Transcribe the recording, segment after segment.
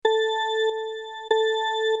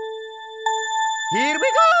Here we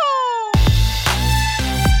go!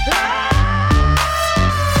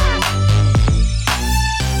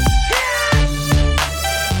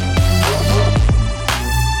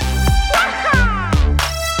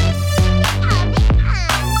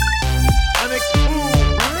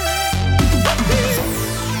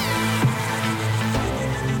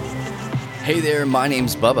 Hey there, my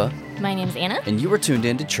name's Bubba. My name's Anna. And you are tuned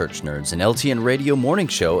in to Church Nerds, an LTN radio morning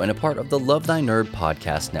show and a part of the Love Thy Nerd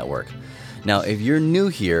podcast network. Now, if you're new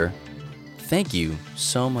here, thank you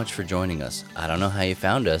so much for joining us. I don't know how you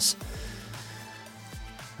found us.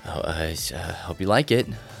 I hope you like it.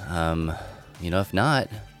 If not,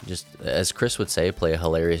 just, as Chris would say, play a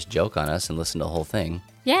hilarious joke on us and listen to the whole thing.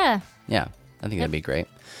 Yeah. Yeah, I think that'd be great.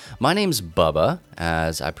 My name's Bubba,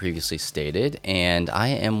 as I previously stated, and I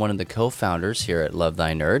am one of the co-founders here at Love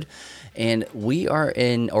Thy Nerd, and we are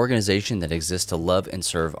an organization that exists to love and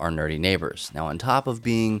serve our nerdy neighbors. Now, on top of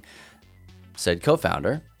being said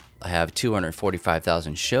co-founder, I have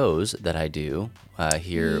 245,000 shows that I do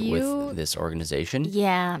here with this organization.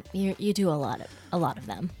 Yeah, you do a lot of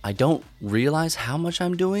them. I don't realize how much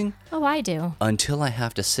I'm doing. Oh, I do. Until I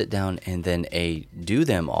have to sit down and then do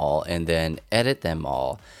them all, and then edit them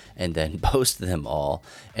all, and then post them all,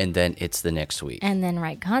 and then it's the next week. And then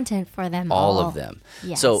write content for them all. All of them.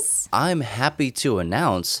 Yes. So I'm happy to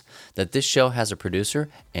announce that this show has a producer,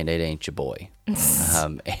 and it ain't your boy.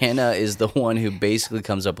 Anna is the one who basically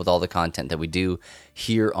comes up with all the content that we do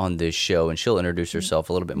here on this show, and she'll introduce herself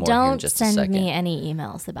a little bit more here in just a second. Don't send me any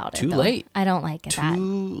emails about it. Too late. I don't like that.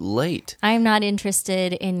 Too late. I'm not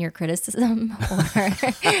interested in your criticism or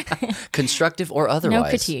Constructive or otherwise. no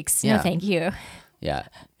critiques. Yeah. No, thank you. Yeah.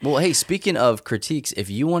 Well, hey, speaking of critiques, if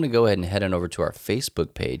you want to go ahead and head on over to our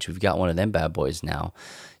Facebook page, we've got one of them bad boys now.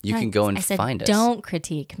 You can go and I said, find us. Don't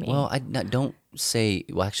critique me. Well, don't say.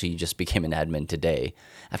 Well, actually, you just became an admin today.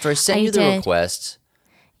 After I sent you the did. request.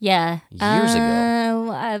 Yeah. Years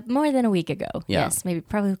ago. More than a week ago. Yeah. Yes. Maybe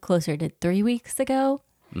probably closer to 3 weeks ago,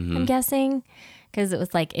 I'm guessing. Because it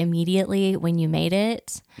was like immediately when you made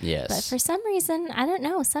it. Yes. But for some reason, I don't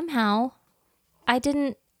know, somehow I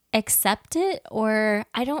didn't accept it, or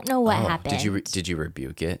I don't know what happened. Did you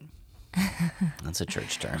rebuke it? That's a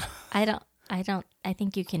church term. I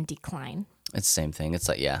think you can decline. It's the same thing. It's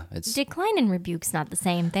like, yeah. It's Decline and rebuke's not the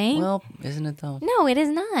same thing. Well, isn't it though? No, it is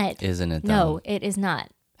not. Isn't it though? No, it is not.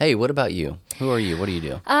 Hey, what about you? Who are you? What do you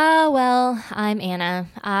do? Well, I'm Anna.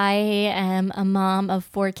 I am a mom of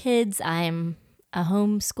 4 kids. I'm a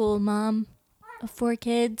homeschool mom of 4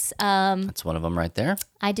 kids. That's one of them right there.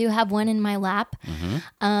 I do have one in my lap.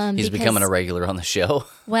 He's becoming a regular on the show.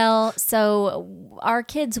 Well, so our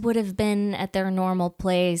kids would have been at their normal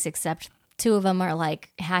place, except 2 of them are like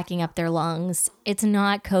hacking up their lungs. It's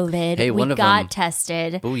not COVID. Hey, one we of got them-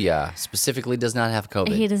 tested. Booyah. Specifically does not have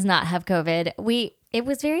COVID. He does not have COVID. It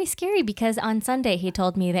was very scary because on Sunday he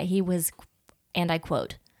told me that he was, and I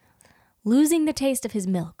quote, losing the taste of his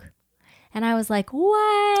milk. And I was like,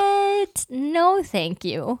 what? No, thank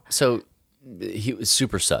you. So he was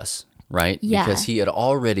super sus, right? Yeah. Because he had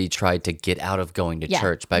already tried to get out of going to Yeah.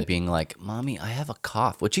 church by being like, Mommy, I have a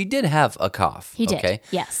cough, which he did have a cough. He did. Okay?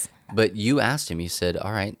 Yes. But you asked him, you said,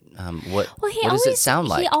 all right, what Well, does it sound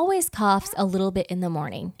like? He always coughs a little bit in the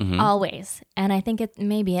morning, always, and I think it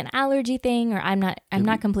may be an allergy thing, or I'm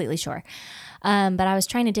not completely sure. But I was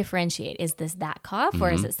trying to differentiate: is this that cough,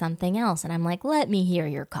 or is it something else? And I'm like, let me hear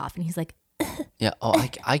your cough, and he's like, Yeah. Oh,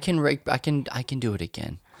 I can do it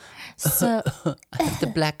again. so I have the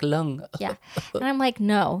black lung. yeah, and I'm like,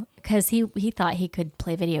 no, because he thought he could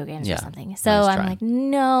play video games Yeah, or something. So nice I'm try. like,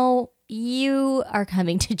 no. You are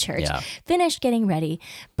coming to church. Yeah. Finished getting ready.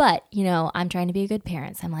 But, I'm trying to be a good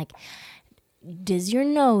parent. So I'm like, does your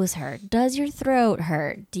nose hurt? Does your throat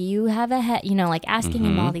hurt? Do you have a head? Like asking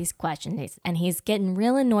him all these questions. And he's getting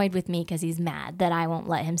real annoyed with me because he's mad that I won't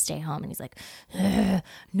let him stay home. And he's like,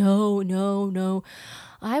 no.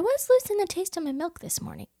 I was losing the taste of my milk this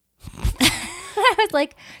morning. I was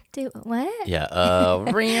like, dude, what? Yeah.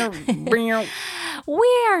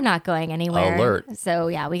 We are not going anywhere. Alert. So,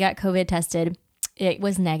 yeah, we got COVID tested. It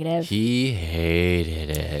was negative. He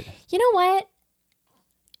hated it. You know what?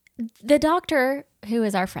 The doctor, who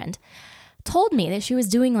is our friend, told me that she was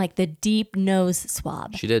doing like the deep nose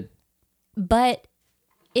swab. She did. But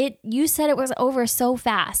you said it was over so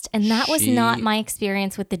fast. And that was not my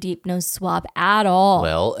experience with the deep nose swab at all.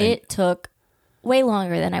 Well, it took way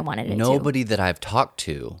longer than I wanted it to. Nobody that I've talked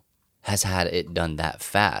to has had it done that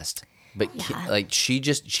fast. But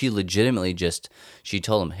she legitimately she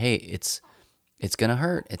told him, hey, it's gonna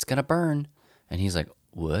hurt, it's gonna burn, and he's like,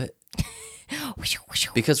 what?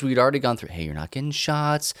 because we'd already gone through, hey, you're not getting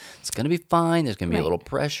shots. It's going to be fine. There's going to be a little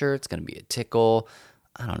pressure. It's going to be a tickle.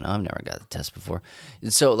 I don't know. I've never got the test before.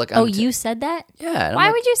 And so, like, you said that? Yeah.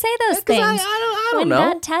 Why would you say those things? I don't when know.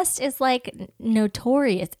 that test is like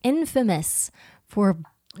notorious, infamous for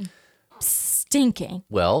stinking.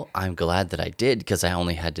 Well, I'm glad that I did because I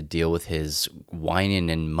only had to deal with his whining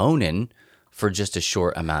and moaning for just a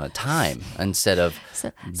short amount of time instead of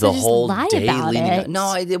So the just whole lie day about leading it. up.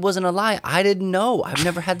 No, it wasn't a lie. I didn't know. I've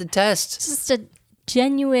never had the test. Just a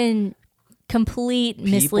genuine, complete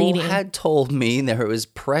misleading. People had told me there was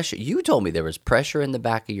pressure. You told me there was pressure in the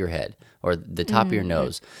back of your head or the top of your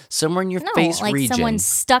nose, somewhere in your face like region. someone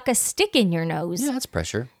stuck a stick in your nose. Yeah, that's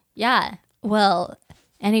pressure. Yeah. Well,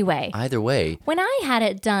 anyway, Either way, when I had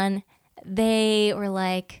it done, they were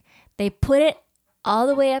like, they put it all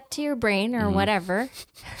the way up to your brain or whatever.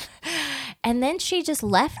 And then she just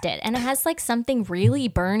left it. And it has like something really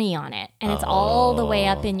burny on it. And it's all the way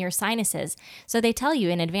up in your sinuses. So they tell you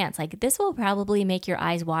in advance, like, this will probably make your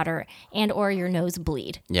eyes water and or your nose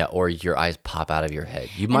bleed. yeah, or your eyes pop out of your head.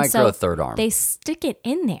 You And might so grow a third arm. They stick it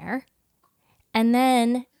in there and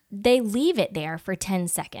then they leave it there for 10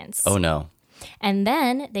 seconds. Oh no. And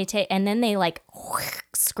then they like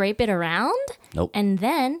scrape it around. Nope. And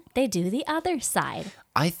then they do the other side.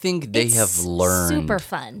 I think they have It's learned. super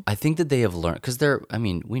fun. I think that they have learned because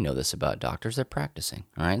we know this about doctors. They're practicing,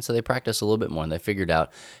 all right? So they practice a little bit more and they figured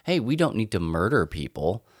out, hey, we don't need to murder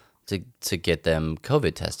people to get them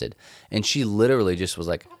COVID tested. And she literally just was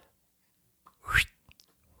like,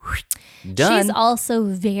 done. She's also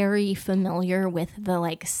very familiar with the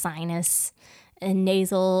like sinus and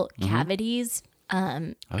nasal cavities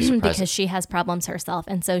I was surprised. because she has problems herself.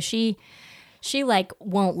 And so she like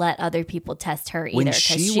won't let other people test her either. When 'cause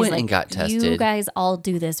she she's went like, and got you tested, guys all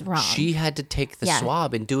do this wrong. She had to take the Yeah.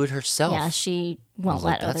 swab and do it herself. Yeah, she won't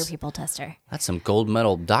like, let other that's- people test her. That's some gold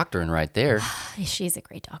medal doctoring right there. She's a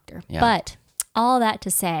great doctor. Yeah. But all that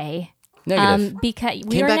to say, Negative. because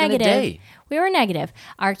we Came were back in a negative. day. We were negative.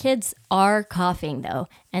 Our kids are coughing though,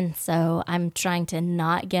 and so I'm trying to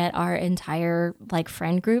not get our entire like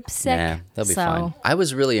friend group sick. Yeah, they'll be so, fine. I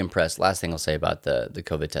was really impressed. Last thing I'll say about the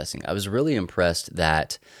COVID testing. I was really impressed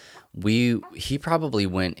that he probably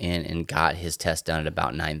went in and got his test done at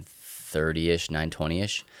about 9:30ish,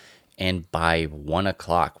 9:20ish. And by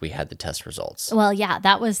 1:00 we had the test results. Well, yeah,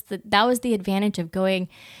 that was the advantage of going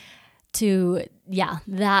to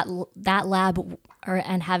that lab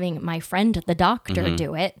and having my friend the doctor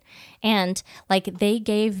do it, and like they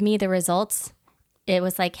gave me the results. It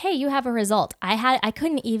was like, hey, you have a result. I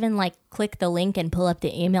couldn't even like click the link and pull up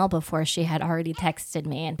the email before she had already texted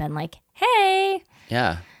me and been like, hey,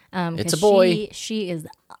 Yeah. It's a 'cause boy. She is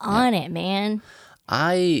on it, man.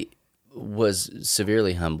 I was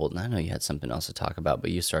severely humbled, and I know you had something else to talk about,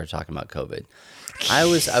 but you started talking about COVID. I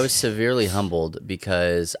was severely humbled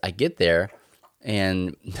because I get there,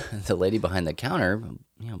 and the lady behind the counter,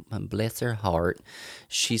 bless her heart,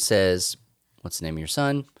 she says, "What's the name of your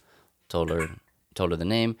son?" Told her the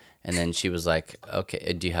name, and then she was like,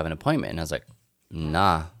 "Okay, do you have an appointment?" And I was like,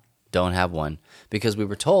 "Nah, don't have one," because we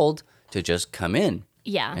were told to just come in.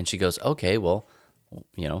 Yeah. And she goes, "Okay, well,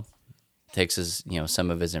 takes his, some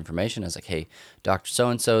of his information." I was like, "Hey, Dr.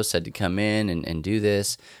 So-and-so said to come in and do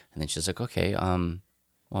this." And then she's like, "Okay, well,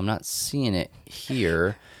 I'm not seeing it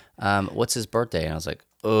here. What's his birthday?" And I was like,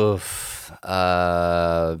 "Oof,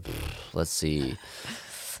 let's see.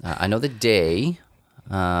 I know the day.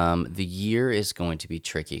 The year is going to be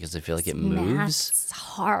tricky because I feel like it moves. Math's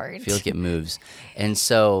hard. I feel like it moves." And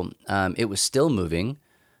so it was still moving.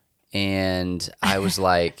 And I was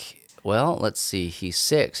like, "Well, let's see. He's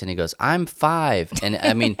 6." And he goes, "I'm 5." And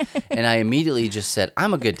and I immediately just said,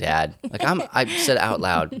 "I'm a good dad." Like I said it out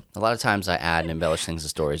loud. A lot of times I add and embellish things to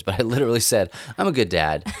stories, but I literally said, "I'm a good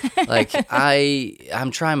dad." Like I'm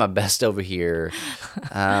trying my best over here.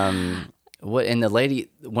 What? And the lady,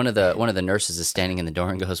 one of the nurses is standing in the door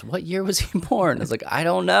and goes, "What year was he born?" I was like, "I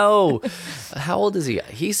don't know. How old is he?"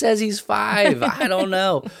 He says he's 5. I don't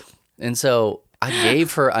know. And so I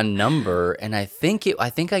gave her a number, and I think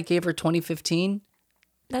I gave her 2015.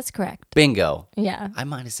 That's correct. Bingo. Yeah. I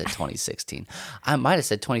might have said 2016. I might have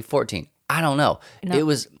said 2014. I don't know. No. It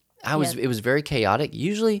was very chaotic.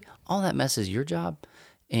 Usually all that mess is your job.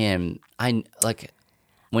 And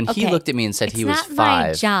when he Okay. looked at me and said he was It's not my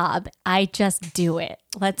 5. job. I just do it.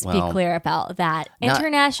 Let's be Well, clear about that. not-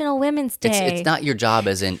 International Women's Day. It's not your job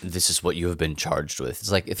as in this is what you have been charged with. It's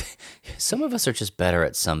like some of us are just better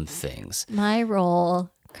at some things. My role,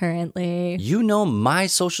 currently. You know my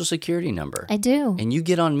social security number. I do. And you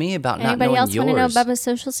get on me about not Anybody knowing else yours. want to know Bubba's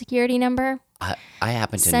social security number? I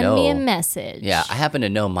happen to Send know. me a message. Yeah, I happen to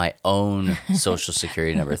know my own social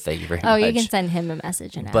security number. Thank you very much. Oh, you can send him a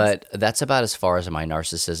message and ask. But that's about as far as my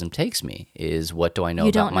narcissism takes me, is what do I know You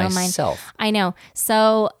about don't know myself? mine. I know.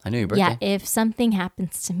 So I know your birthday. yeah, if something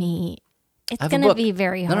happens to me, it's I have a going to book. be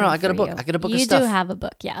very No, hard. I got a for book. you. I got a book of You stuff. do have a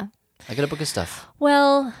book, yeah. I got a book of stuff.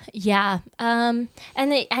 Well, yeah. And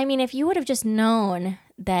I mean, if you would have just known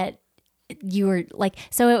that you were like,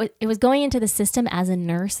 so it was going into the system as a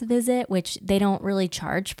nurse visit, which they don't really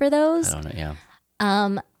charge for those. I don't know,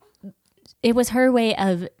 yeah. It was her way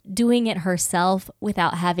of doing it herself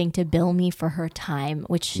without having to bill me for her time,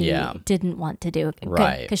 which she didn't want to do.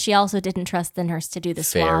 Right. Because she also didn't trust the nurse to do the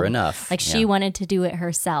swab. Fair enough. Like she wanted to do it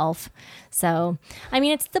herself. So, I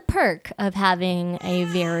mean, it's the perk of having a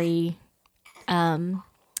very, skilled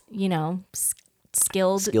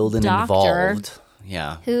and doctor involved.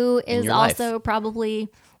 Yeah. who in is your life. also probably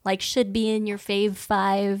like should be in your fave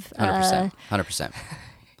 5. 100%. 100%.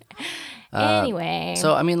 Anyway.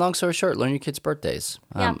 So, I mean, long story short, learn your kids' birthdays.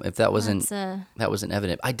 Yeah, If that wasn't that's, that wasn't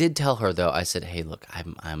evident, I did tell her though. I said, "Hey, look,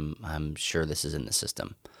 I'm sure this is in the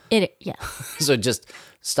system. yeah. So just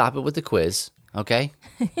stop it with the quiz, okay?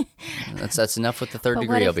 that's enough with the third But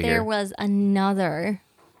degree what if over there here." was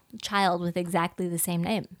child with exactly the same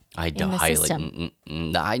name? I in the system?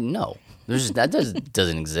 I know.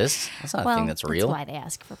 Doesn't exist. That's not a thing that's real. That's why they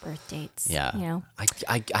ask for birth dates. Yeah. You know,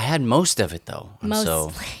 I had most of it though.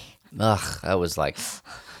 mostly. That was like,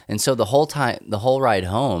 and so the whole ride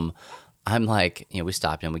home, I'm like, we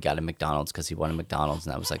stopped and we got a McDonald's because he wanted McDonald's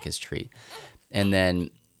and that was like his treat. And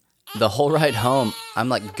then the whole ride home, I'm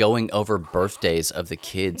like going over birthdays of the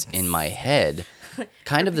kids in my head,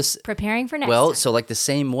 kind of this. Preparing for next Well, time. so like the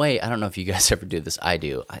same way, I don't know if you guys ever do this. I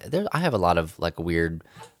do. I have a lot of like weird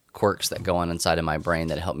quirks that go on inside of my brain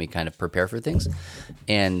that help me kind of prepare for things.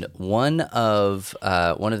 And one of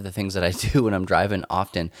the things that I do when I'm driving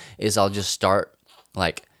often is I'll just start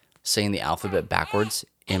like saying the alphabet backwards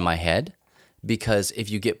in my head, because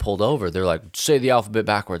if you get pulled over, they're like, say the alphabet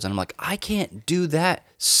backwards. And I'm like, I can't do that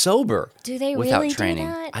sober. Do they without really do training.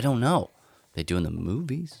 that? I don't know. They do in the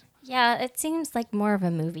movies. Yeah, it seems like more of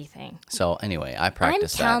a movie thing. So anyway, I I'm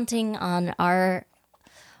practice that. counting on our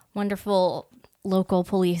wonderful local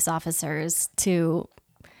police officers to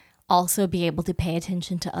also be able to pay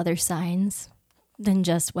attention to other signs than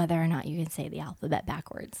just whether or not you can say the alphabet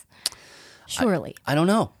backwards. Surely. I don't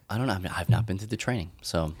know. I mean, I've not been through the training,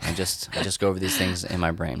 so I just go over these things in my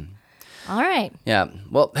brain. All right. Yeah.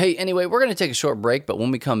 Well, hey, anyway, we're going to take a short break, but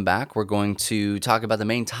when we come back, we're going to talk about the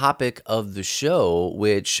main topic of the show,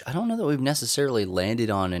 which I don't know that we've necessarily landed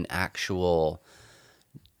on an actual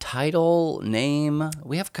title, name.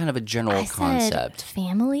 We have kind of a general concept.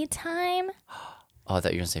 Family time? Oh, I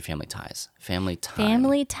thought you were going to say family ties. Family time.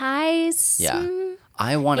 Family ties? Yeah.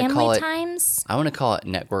 I want to Family call it. times? I want to call it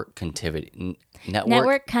network connectivity.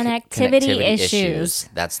 Network connectivity issues.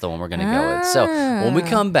 That's the one we're going to go with. So when we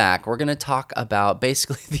come back, we're going to talk about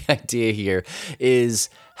basically the idea here is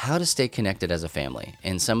how to stay connected as a family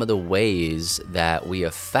and some of the ways that we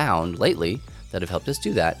have found lately that have helped us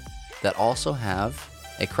do that also have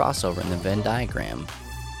a crossover in the Venn diagram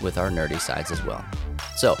with our nerdy sides as well.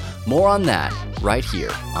 So more on that right here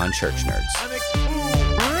on Church Nerds.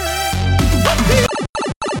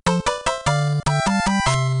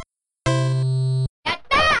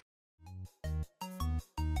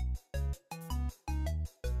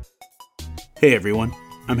 Hey everyone,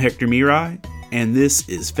 I'm Hector Mirai, and this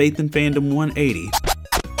is Faith and Fandom 180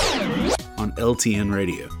 on LTN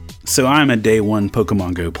Radio. So I'm a day one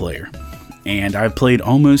Pokemon Go player, and I've played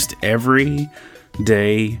almost every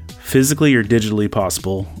day, physically or digitally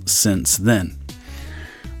possible, since then.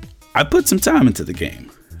 I put some time into the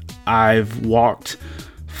game. I've walked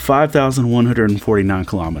 5,149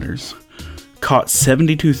 kilometers, caught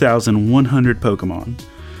 72,100 Pokemon,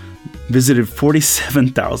 visited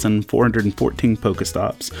 47,414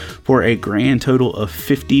 Pokestops for a grand total of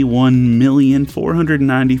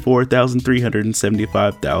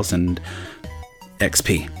 51,494,375,000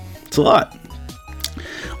 XP. It's a lot.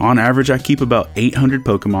 On average, I keep about 800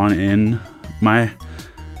 Pokemon in my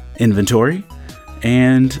inventory,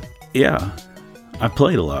 and yeah, I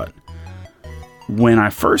played a lot. When I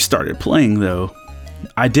first started playing, though,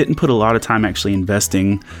 I didn't put a lot of time actually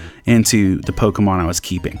investing into the Pokemon I was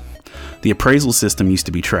keeping. The appraisal system used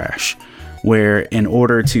to be trash, where in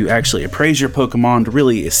order to actually appraise your Pokemon to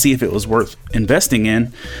really see if it was worth investing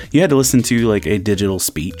in, you had to listen to like a digital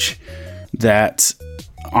speech that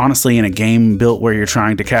honestly, in a game built where you're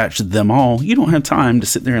trying to catch them all, you don't have time to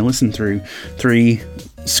sit there and listen through 3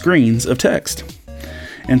 screens of text.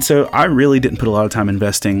 And so I really didn't put a lot of time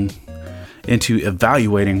investing into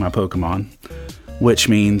evaluating my Pokemon, which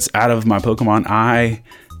means out of my Pokemon, I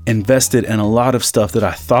invested in a lot of stuff that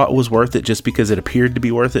I thought was worth it just because it appeared to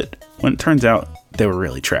be worth it, when it turns out they were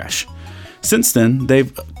really trash. Since then,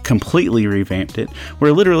 they've completely revamped it,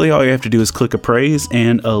 where literally all you have to do is click appraise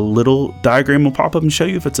and a little diagram will pop up and show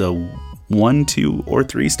you if it's a 1, 2, or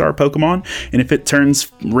 3 star Pokemon. And if it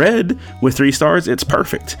turns red with 3 stars, it's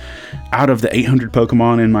perfect. Out of the 800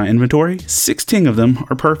 Pokemon in my inventory, 16 of them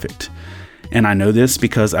are perfect. And I know this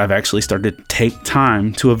because I've actually started to take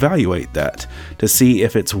time to evaluate that, to see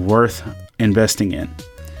if it's worth investing in.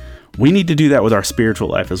 We need to do that with our spiritual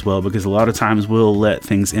life as well, because a lot of times we'll let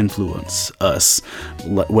things influence us,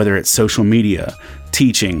 whether it's social media,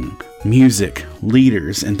 teaching, music,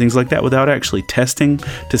 leaders, and things like that, without actually testing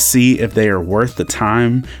to see if they are worth the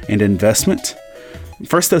time and investment.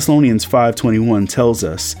 1 Thessalonians 5:21 tells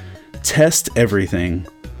us, "Test everything,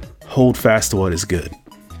 hold fast to what is good."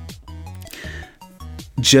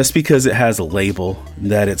 Just because it has a label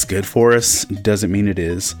that it's good for us doesn't mean it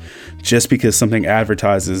is. Just because something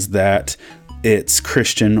advertises that it's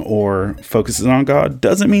Christian or focuses on God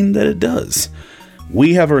doesn't mean that it does.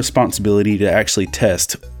 We have a responsibility to actually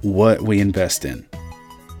test what we invest in.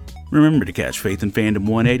 Remember to catch Faith and Fandom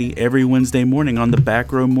 180 every Wednesday morning on the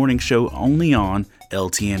Back Row Morning Show, only on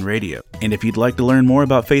LTN Radio. And if you'd like to learn more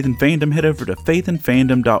about Faith and Fandom, head over to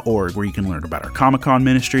faithandfandom.org, where you can learn about our Comic-Con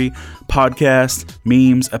ministry, podcasts,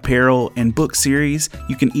 memes, apparel, and book series.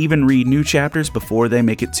 You can even read new chapters before they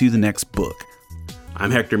make it to the next book.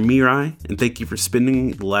 I'm Hector Mirai, and thank you for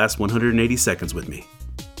spending the last 180 seconds with me.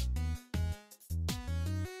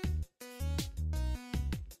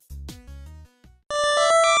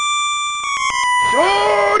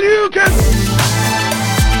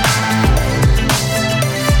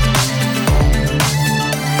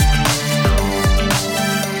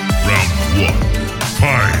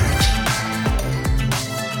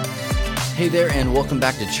 Hey there, and welcome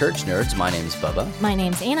back to Church Nerds. My name's Bubba. My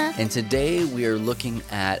name's Anna. And today we are looking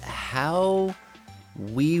at how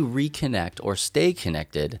we reconnect or stay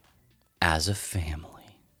connected as a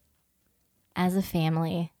family. As a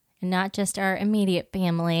family. And not just our immediate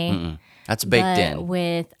family. That's baked in.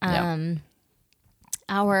 With our...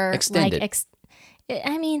 Extended.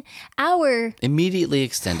 Our... Immediately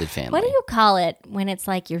extended family. What do you call it when it's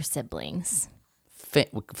like your siblings?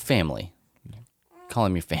 Family. Call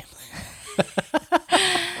them your family.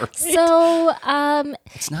 Right? So,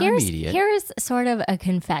 it's not immediate. Here's sort of a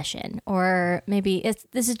confession, or maybe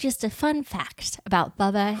this is just a fun fact about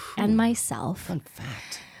Bubba and myself. Fun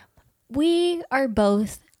fact. We are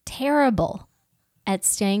both terrible at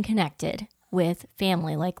staying connected with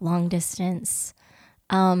family, like long distance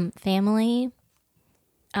family.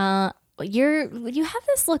 You have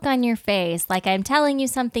this look on your face like I'm telling you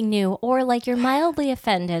something new, or like you're mildly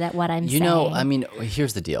offended at what I'm saying. You know, I mean,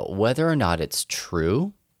 here's the deal. Whether or not it's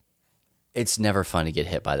true, it's never fun to get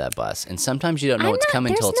hit by that bus. And sometimes you don't know what's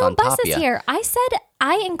coming until it's on top of you. There's no buses here. I said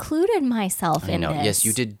I included myself in this. Yes,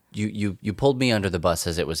 you did. You pulled me under the bus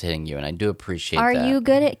as it was hitting you, and I do appreciate that. Are you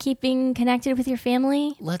good at keeping connected with your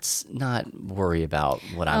family? Let's not worry about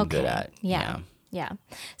what I'm good at. Yeah.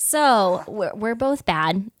 So we're both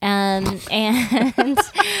bad.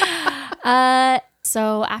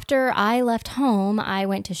 So after I left home, I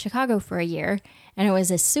went to Chicago for a year, and it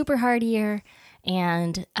was a super hard year.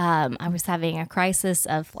 And I was having a crisis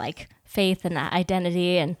of like faith and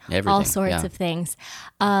identity and all sorts of things.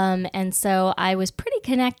 And so I was pretty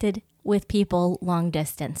connected with people long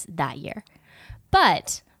distance that year.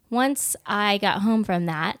 But once I got home from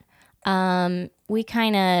that,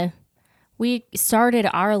 we started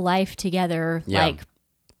our life together like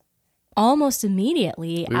almost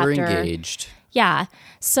immediately after. We were engaged. Yeah.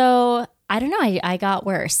 So I don't know. I got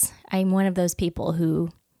worse. I'm one of those people who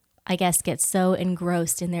I guess gets so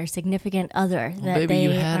engrossed in their significant other that baby, you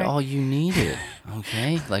had all you needed.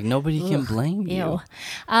 Okay. Like nobody can blame you.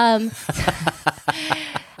 I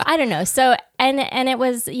don't know. So, and it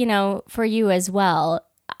was, for you as well.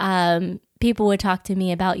 People would talk to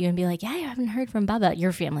me about you and be like, yeah, I haven't heard from Bubba,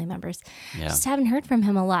 your family members. Just haven't heard from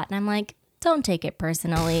him a lot. And I'm like, don't take it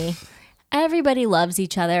personally. Everybody loves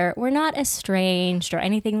each other. We're not estranged or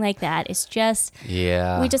anything like that. It's just,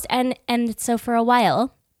 we just, and so for a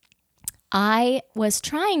while, I was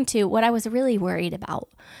what I was really worried about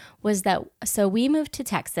was that, so we moved to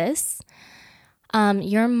Texas.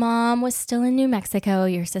 Your mom was still in New Mexico.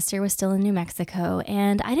 Your sister was still in New Mexico.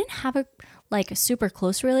 And I didn't have a super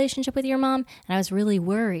close relationship with your mom. And I was really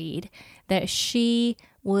worried that she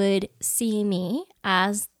would see me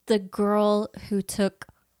as the girl who took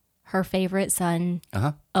her favorite son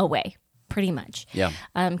away, pretty much. Yeah.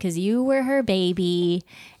 Because you were her baby,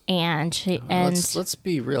 and Let's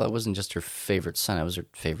be real. I wasn't just her favorite son. I was her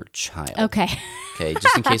favorite child. okay, Okay,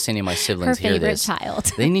 just in case any of my siblings her hear favorite this,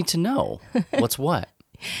 child. they need to know what's what.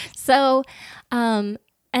 So, and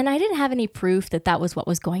I didn't have any proof that was what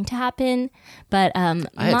was going to happen, but I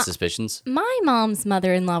had suspicions. my mom's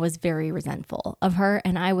mother-in-law was very resentful of her,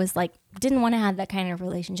 and I was like, didn't want to have that kind of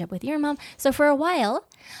relationship with your mom. So for a while,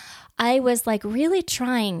 I was like really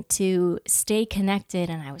trying to stay connected,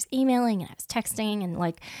 and I was emailing and I was texting and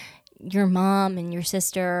like your mom and your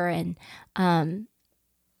sister, and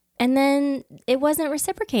then it wasn't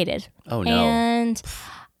reciprocated. Oh, no. And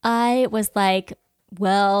I was like,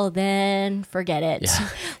 well, then forget it. Yeah.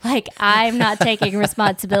 Like, I'm not taking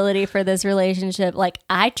responsibility for this relationship. Like,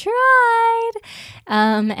 I tried.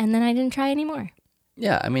 And then I didn't try anymore.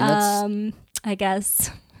 Yeah, I mean, that's... I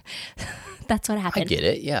guess that's what happened. I get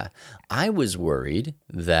it, yeah. I was worried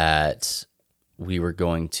that we were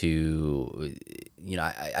going to... You know,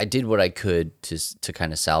 I did what I could to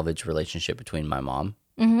kind of salvage relationship between my mom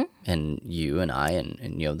and you and I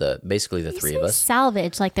and you know, basically the three of us.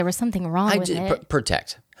 Salvage, like there was something wrong with it.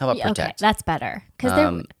 Protect. How about protect? Okay, that's better.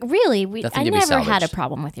 Because really, I to be never had a salvaged.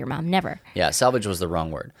 problem with your mom. Never. Yeah, salvage was the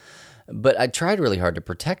wrong word. But I tried really hard to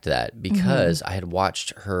protect that because I had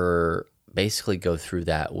watched her basically go through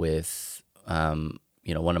that with,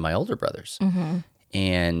 you know, one of my older brothers.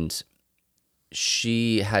 And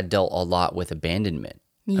she had dealt a lot with abandonment.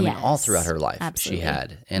 I mean, all throughout her life, absolutely. she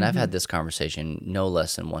had. And I've had this conversation no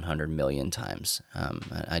less than 100 million times.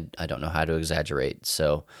 I don't know how to exaggerate,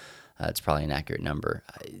 so it's probably an accurate number.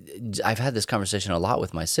 I've had this conversation a lot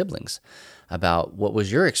with my siblings about what was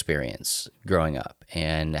your experience growing up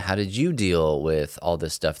and how did you deal with all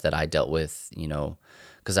this stuff that I dealt with, you know,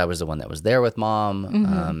 because I was the one that was there with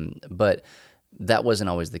mom. But that wasn't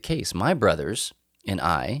always the case. My brothers and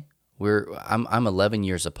I'm 11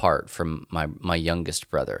 years apart from my youngest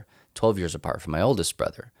brother, 12 years apart from my oldest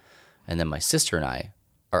brother. And then my sister and I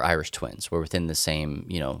are Irish twins. We're within the same,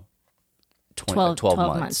 you know, 12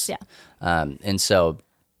 months. Yeah. And so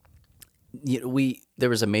you know, there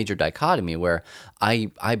was a major dichotomy where I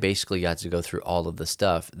basically got to go through all of the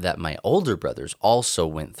stuff that my older brothers also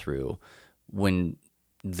went through when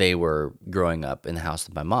they were growing up in the house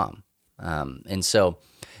with my mom. And so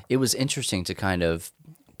it was interesting to kind of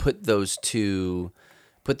put those two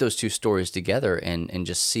stories together and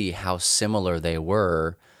just see how similar they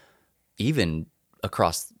were, even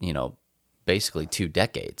across, you know, basically 2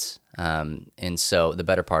 decades. And so the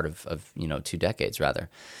better part of you know, 2 decades rather.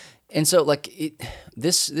 And so like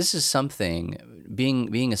this is something,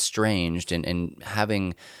 being estranged and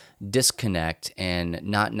having disconnect and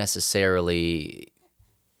not necessarily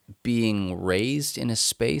being raised in a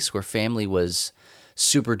space where family was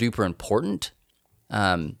super duper important.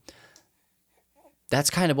 That's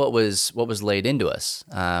kind of what was laid into us,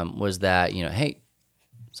 was that, you know, hey,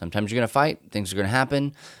 sometimes you're going to fight, things are going to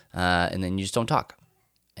happen, and then you just don't talk.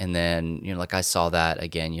 And then, you know, like I saw that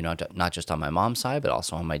again, you know, not just on my mom's side, but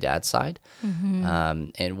also on my dad's side.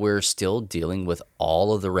 And we're still dealing with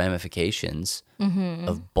all of the ramifications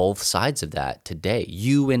of both sides of that today.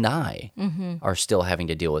 You and I are still having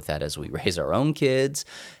to deal with that as we raise our own kids.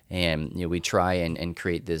 And, you know, we try and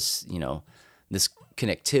create this, you know, this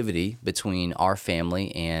connectivity between our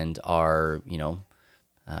family and our, you know,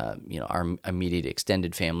 our immediate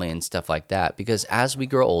extended family and stuff like that. Because as we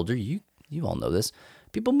grow older, you all know this,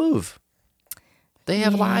 people move. They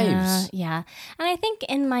have lives. Yeah. And I think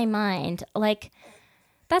in my mind, like,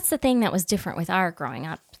 that's the thing that was different with our growing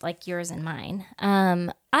up, like yours and mine.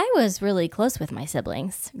 I was really close with my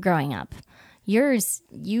siblings growing up.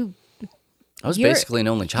 I was basically an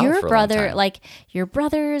only child for a long time. Like, your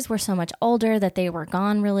brothers were so much older that they were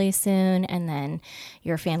gone really soon, and then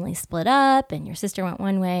your family split up, and your sister went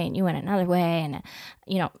one way, and you went another way, and,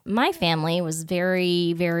 you know, my family was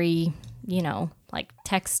very, very, you know, like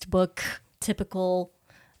textbook typical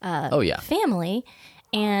family,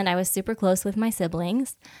 and I was super close with my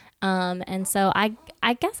siblings, and so I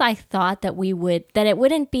guess I thought that it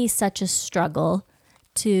wouldn't be such a struggle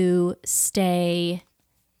to stay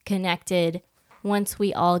connected once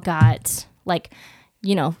we all got, like,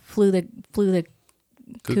 you know, flew the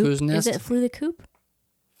Cuckoo's coop. nest? Is it flew the coop?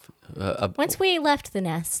 Once we left the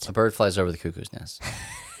nest. A bird flies over the cuckoo's nest.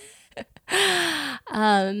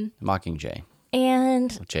 Mockingjay.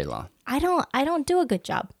 And With J-Law. I don't do a good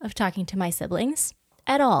job of talking to my siblings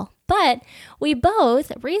at all. But we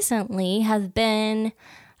both recently have been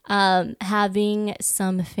having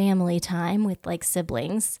some family time with like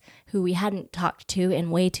siblings who we hadn't talked to in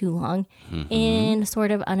way too long in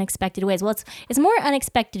sort of unexpected ways. Well, it's more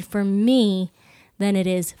unexpected for me than it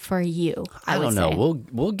is for you. I would don't know. say.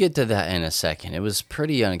 We'll get to that in a second. It was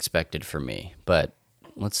pretty unexpected for me, but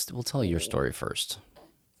we'll tell your story first.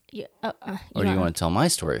 Or do you want to tell my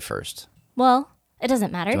story first? Well, it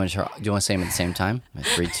doesn't matter. Do you want to say them at the same time?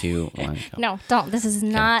 3, 2, 1, go. No, don't. This is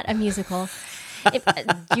not a musical.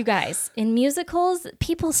 You guys, in musicals,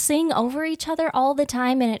 people sing over each other all the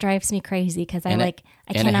time, and it drives me crazy because I It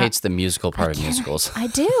cannot. hates the musical part of musicals. I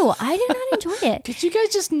do. I do not enjoy it. Could you guys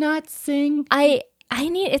just not sing? I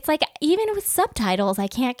need. It's like even with subtitles, I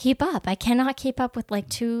can't keep up. I cannot keep up with like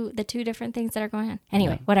the two different things that are going on.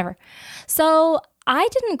 Anyway, whatever. So I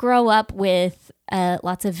didn't grow up with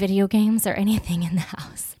lots of video games or anything in the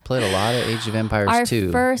house. Played a lot of Age of Empires Our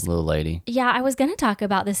 2, first- little lady. Yeah, I was going to talk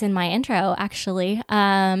about this in my intro, actually.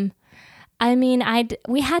 I mean,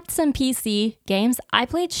 we had some PC games. I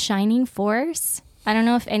played Shining Force. I don't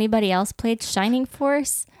know if anybody else played Shining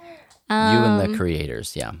Force. You and the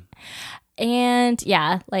creators, yeah. And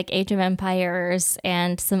yeah, like Age of Empires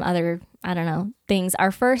and some other, I don't know, things.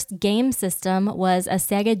 Our first game system was a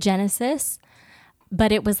Sega Genesis,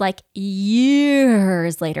 but it was like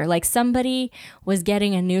years later. Like somebody was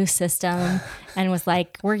getting a new system and was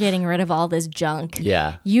like, we're getting rid of all this junk.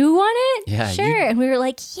 Yeah. You want it? Yeah, Sure. And we were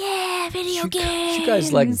like, yeah, video games. You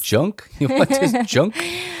guys like junk? You want this junk?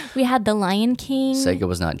 We had The Lion King Sega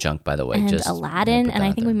was not junk, by the way. and just Aladdin, put and that I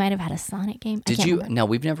out think there. we might have had a Sonic game. I Did can't you? remember. Now,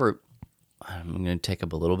 we've never. I'm going to take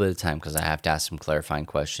up a little bit of time because I have to ask some clarifying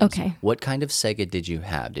questions. Okay. What kind of Sega did you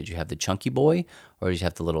have? Did you have the Chunky Boy or did you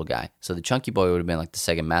have the little guy? So the Chunky Boy would have been like the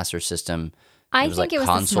Sega Master System. I It was think like it was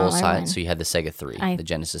the console smaller side. one. So you had the Sega 3, the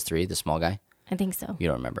Genesis 3, the small guy. I think so. You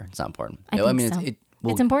don't remember. It's not important. I No, think mean, so.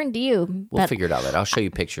 we'll, It's important to you. we'll but figure it out later. I'll show you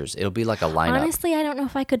pictures. It'll be like a lineup. honestly, I don't know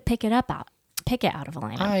if I could pick it out of a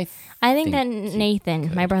lineup. I I think that you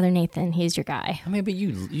Nathan, my brother Nathan, he's your guy. I mean, but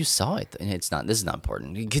you saw it. And it's not. This is not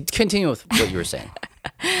important. You could continue with what you were saying.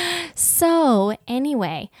 So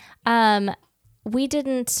anyway, we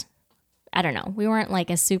didn't. I don't know. We weren't like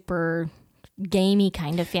a super gamey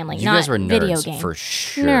kind of family. You not guys were video nerds game for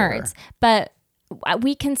sure. nerds, but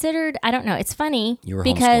we considered. I don't know. It's funny You were a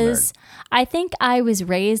homeschool because I think I was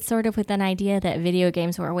raised sort of with an idea that video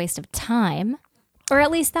games were a waste of time, or at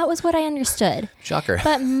least that was what I understood. Shocker.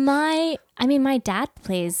 But my dad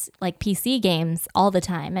plays like PC games all the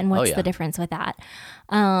time. And what's yeah. the difference with that?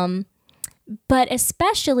 But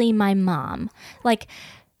especially my mom, like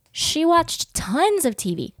she watched tons of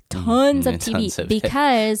TV, tons of Tons of it.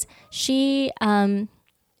 because she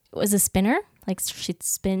was a spinner. Like she'd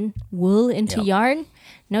spin wool into Yep. yarn,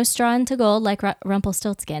 no straw into gold like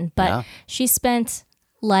Rumpelstiltskin. But Yeah. she spent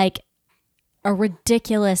like a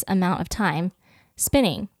ridiculous amount of time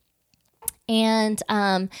spinning. And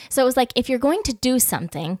so it was like, if you're going to do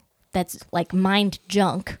something that's like mind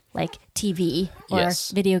junk, like TV or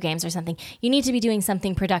Yes. video games or something, you need to be doing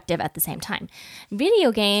something productive at the same time.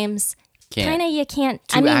 Video games, Can't. you can't.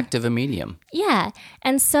 Too active a medium. Yeah.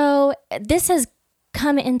 And so this has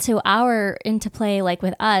come into play like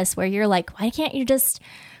with us where you're like, why can't you just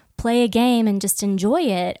play a game and just enjoy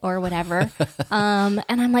it or whatever? And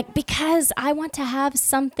I'm like, because I want to have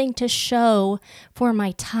something to show for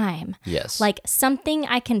my time. Yes. Like something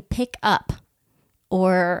I can pick up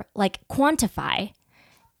or like quantify.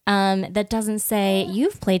 That doesn't say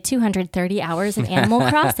you've played 230 hours of Animal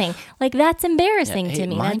Crossing. Like that's embarrassing Yeah, to hey,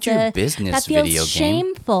 me. mind That's your business, that feels video game.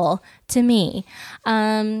 shameful to me.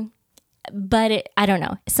 But I don't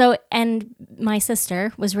know. So, and my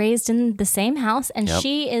sister was raised in the same house, and Yep.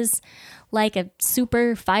 she is like a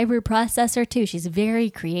super fiber processor too. She's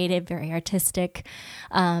very creative, very artistic.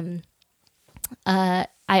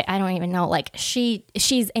 I don't even know. Like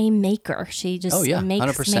she's a maker. She just Oh, yeah, makes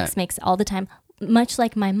 100%. makes all the time, much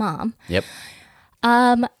like my mom. Yep.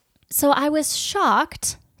 So I was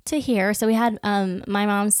shocked to hear. So we had my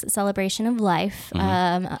mom's celebration of life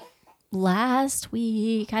last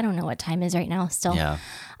week. I don't know what time is right now still. Yeah.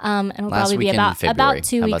 And it'll Last probably be weekend in February. about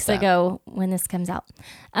 2 How about weeks that? ago when this comes out.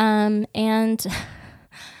 And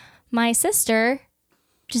my sister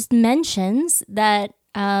just mentions that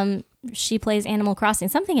she plays Animal Crossing,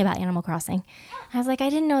 something about Animal Crossing. I was like, I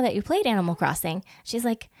didn't know that you played Animal Crossing. She's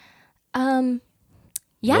like,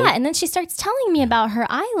 yeah. And then she starts telling me about her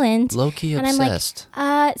island. Low-key and I'm like, obsessed.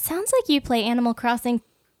 it sounds like you play Animal Crossing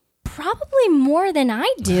probably more than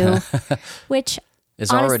I do, which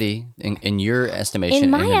It's honest- already, in your estimation, in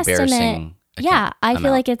my an embarrassing estimate, yeah, I feel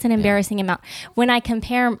amount. like it's an embarrassing amount. When I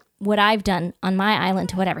compare what I've done on my island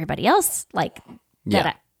to what everybody else, like,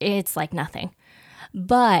 Yeah. it's like nothing.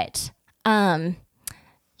 But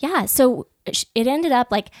yeah, so it ended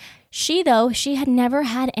up like she had never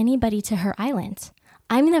had anybody to her island.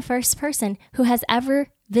 I'm the first person who has ever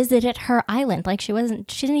visited her island. Like she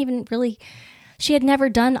had never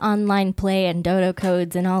done online play and dodo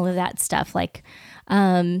codes and all of that stuff. Like,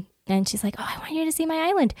 and she's like, oh, I want you to see my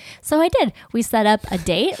island. So I did. We set up a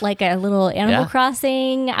date, like a little Animal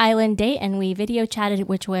Crossing island date, and we video chatted,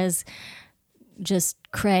 which was just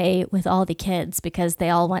cray with all the kids because they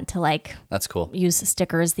all want to like That's cool. use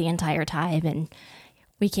stickers the entire time, and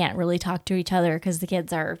we can't really talk to each other because the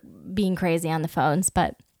kids are being crazy on the phones.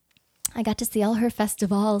 But I got to see all her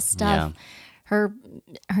festival stuff. Yeah. Her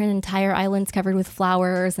entire island's covered with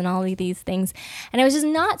flowers and all of these things. And it was just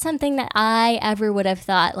not something that I ever would have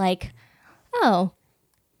thought like, oh,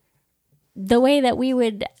 the way that we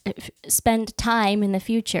would spend time in the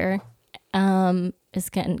future is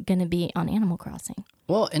going to be on Animal Crossing.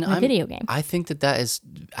 Well, and a video game. I think that is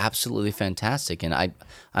absolutely fantastic. And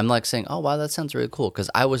I'm like saying, oh, wow, that sounds really cool. Because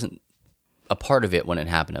I wasn't a part of it when it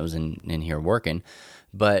happened. I was in here working.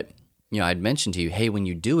 But I'd mentioned to you, hey, when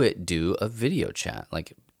you do it, do a video chat,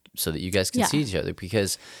 like so that you guys can see each other,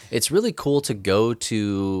 because it's really cool to go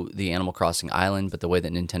to the Animal Crossing island, but the way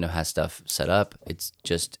that Nintendo has stuff set up, it's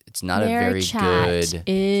not Their a very chat good.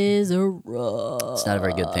 is a rough. It's not a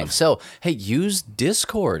very good thing. So, hey, use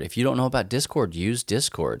Discord. If you don't know about Discord, use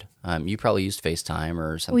Discord. You probably used FaceTime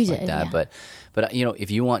or something like that. Yeah. But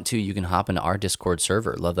if you want to, you can hop into our Discord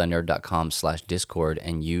server, lovethynerd.com/Discord,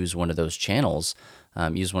 and use one of those channels.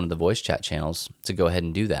 Use one of the voice chat channels to go ahead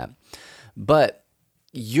and do that. But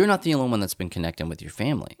you're not the only one that's been connecting with your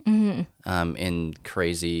family in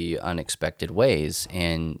crazy, unexpected ways.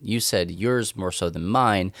 And you said yours more so than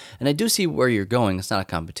mine. And I do see where you're going. It's not a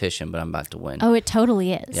competition, but I'm about to win. Oh, it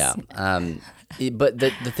totally is. Yeah. But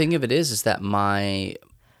the thing of it is that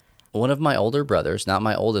one of my older brothers, not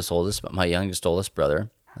my oldest, but my oldest brother,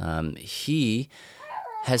 he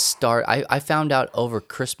has started. I found out over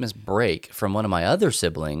Christmas break from one of my other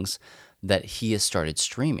siblings that he has started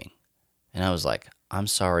streaming. And I was like, I'm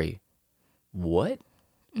sorry, what?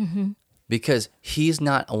 Mm-hmm. Because he's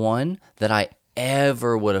not one that I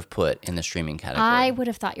ever would have put in the streaming category. I would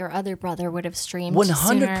have thought your other brother would have streamed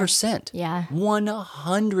 100%. Sooner. Yeah.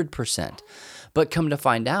 100%. But come to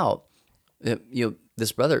find out,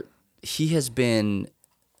 this brother, he has been,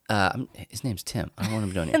 his name's Tim. I don't want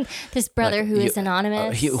him to know him. This brother who is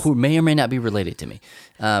anonymous. Who may or may not be related to me.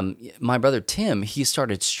 My brother Tim, he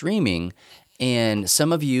started streaming. And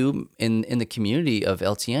some of you in the community of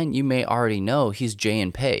LTN, you may already know he's Jay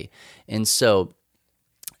and Pay. And so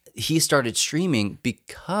he started streaming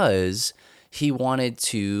because he wanted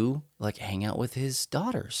to like hang out with his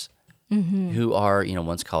daughters who are,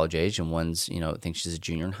 one's college age and one's, thinks she's a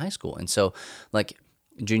junior in high school. And so like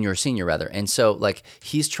junior or senior rather. And so like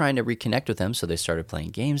he's trying to reconnect with them. So they started playing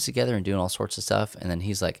games together and doing all sorts of stuff. And then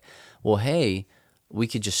he's like, well, hey, we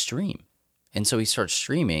could just stream. And so he starts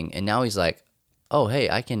streaming and now he's like, oh, hey,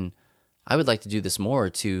 I would like to do this more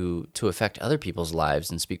to affect other people's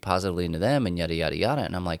lives and speak positively into them and yada, yada, yada.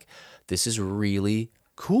 And I'm like, this is really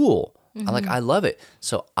cool. I love it.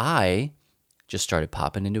 So I just started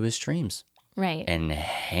popping into his streams. Right. And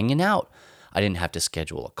hanging out. I didn't have to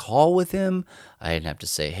schedule a call with him. I didn't have to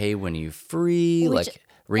say, hey, when are you free?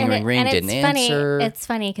 Ring, didn't answer. It's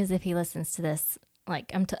funny because if he listens to this,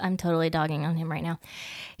 like I'm totally dogging on him right now.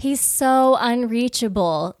 He's so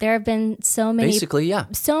unreachable. There have been so many, basically, yeah,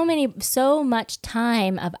 so much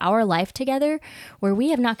time of our life together where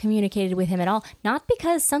we have not communicated with him at all. Not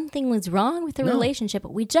because something was wrong with the relationship,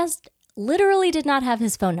 but we just literally did not have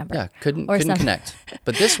his phone number. Yeah, couldn't connect.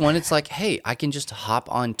 But this one, it's like, hey, I can just hop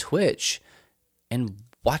on Twitch and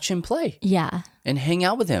watch him play. Yeah, and hang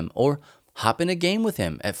out with him or hop in a game with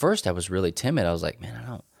him. At first, I was really timid. I was like,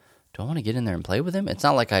 man, do I want to get in there and play with him? It's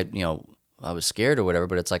not like I was scared or whatever,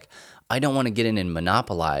 but it's like, I don't want to get in and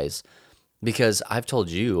monopolize because I've told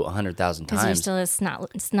you 100,000 times. Because you're still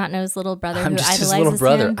a snot-nosed little brother I'm who just idolizes his little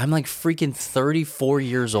brother. him. I'm like freaking 34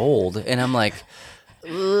 years old, and I'm like,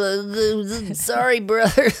 sorry,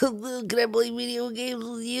 brother. Can I play video games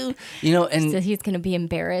with you? And so he's going to be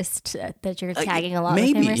embarrassed that you're tagging along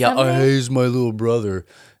maybe, with him or something? Yeah, he's my little brother.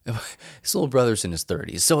 His little brother's in his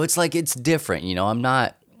 30s. So it's like, it's different. I'm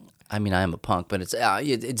not... I mean, I am a punk, but it's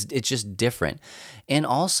just different. And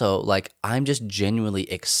also, like, I'm just genuinely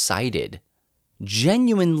excited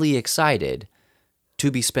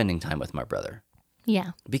to be spending time with my brother.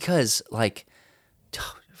 Yeah. Because, like,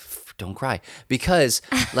 don't cry. Because,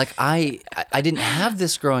 like, I didn't have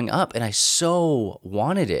this growing up, and I so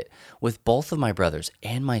wanted it with both of my brothers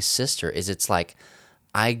and my sister. It's like,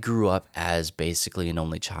 I grew up as basically an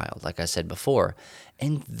only child, like I said before,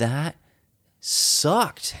 and that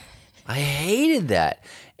sucked. I hated that.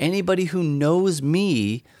 Anybody who knows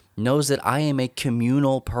me knows that I am a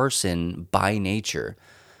communal person by nature.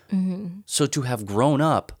 So to have grown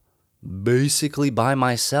up basically by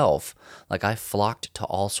myself, like I flocked to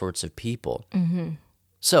all sorts of people.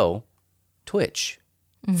 So Twitch,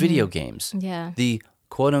 video games, Yeah. the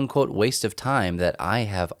quote unquote waste of time that I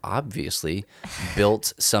have obviously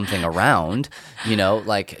built something around,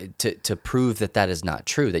 like to prove that that is not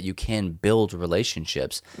true, that you can build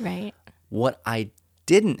relationships. Right. What I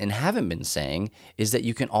didn't and haven't been saying is that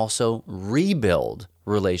you can also rebuild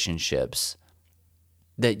relationships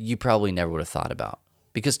that you probably never would have thought about.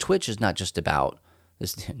 Because Twitch is not just about,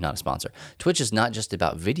 this is not a sponsor, Twitch is not just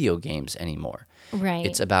about video games anymore. Right.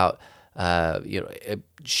 It's about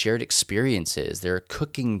shared experiences. There are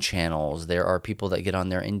cooking channels. There are people that get on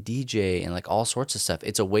there and DJ and like all sorts of stuff.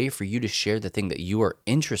 It's a way for you to share the thing that you are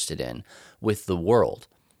interested in with the world.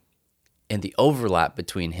 And the overlap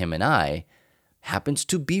between him and I happens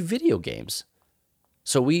to be video games.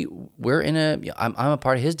 So we're in I'm a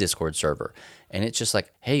part of his Discord server, and it's just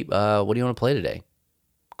like, hey, what do you want to play today?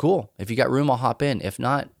 Cool. If you got room, I'll hop in. If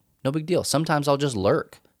not, no big deal. Sometimes I'll just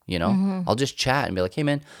lurk. I'll just chat and be like, hey,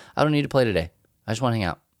 man, I don't need to play today. I just want to hang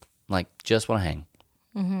out. Like, just want to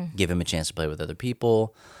hang. Give him a chance to play with other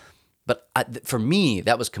people. But for me,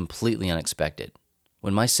 that was completely unexpected.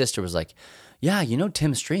 When my sister was like, yeah,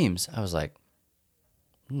 Tim streams. I was like,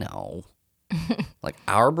 no. Like,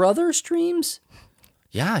 our brother streams?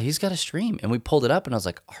 Yeah, he's got a stream. And we pulled it up, and I was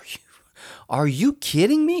like, are you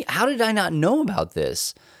kidding me? How did I not know about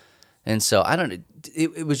this? And so,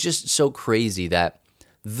 it was just so crazy that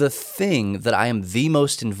the thing that I am the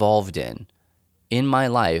most involved in my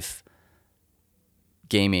life,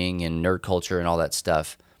 gaming and nerd culture and all that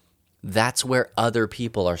stuff, that's where other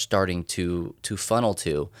people are starting to funnel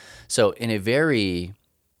to. So in a very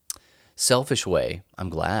selfish way,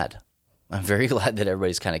 I'm very glad that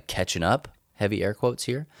everybody's kind of catching up, heavy air quotes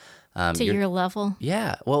here. To your level.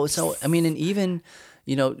 Yeah. Well, so, I mean, and even,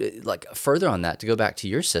 like further on that, to go back to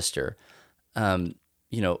your sister,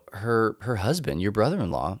 her husband, your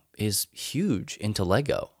brother-in-law, is huge into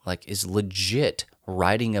Lego, like is legit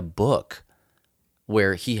writing a book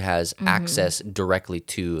where he has access directly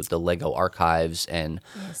to the Lego archives and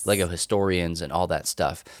Lego historians and all that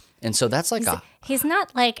stuff. And so that's like he's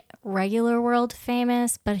not like regular world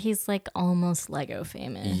famous, but he's like almost Lego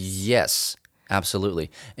famous. Yes,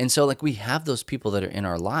 absolutely. And so like we have those people that are in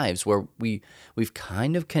our lives where we've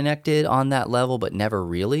kind of connected on that level, but never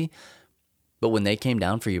really. But when they came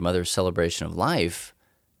down for your mother's celebration of life,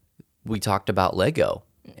 we talked about Lego,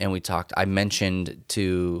 and I mentioned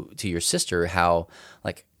to your sister how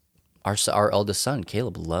like our eldest son,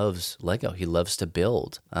 Caleb, loves Lego. He loves to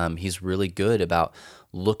build. He's really good about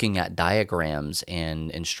looking at diagrams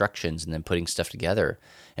and instructions and then putting stuff together.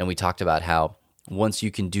 And we talked about how once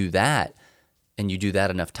you can do that, and you do that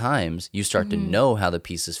enough times, you start to know how the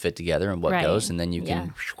pieces fit together and what goes, and then you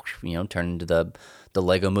can, turn into the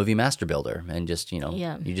Lego Movie Master Builder and just,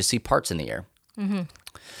 you just see parts in the air.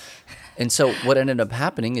 And so what ended up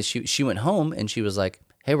happening is she went home and she was like,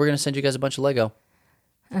 hey, we're going to send you guys a bunch of Lego.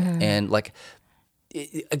 And like,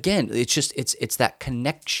 again, it's that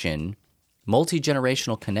connection,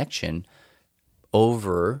 multi-generational connection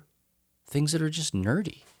over things that are just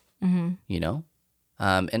nerdy, and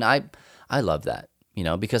I love that,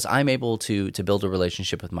 because I'm able to build a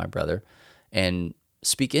relationship with my brother and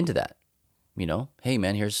speak into that. Hey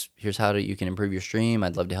man, here's how you can improve your stream.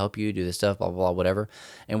 I'd love to help you do this stuff, blah, blah, blah, whatever.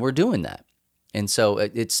 And we're doing that. And so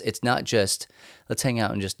it's not just let's hang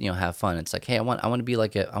out and just, have fun. It's like, hey, I want to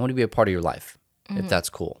be a part of your life, if that's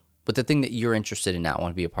cool. But the thing that you're interested in now, I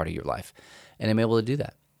want to be a part of your life. And I'm able to do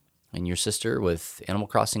that. And your sister with Animal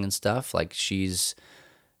Crossing and stuff, like she's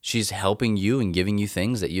helping you and giving you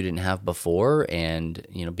things that you didn't have before. And,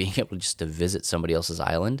 being able just to visit somebody else's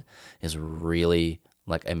island is really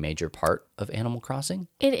like a major part of Animal Crossing.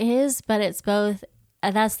 It is, but it's both.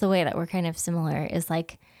 That's the way that we're kind of similar, is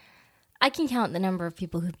like I can count the number of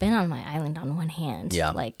people who've been on my island on one hand,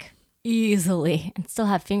 like easily, and still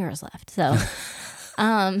have fingers left. So,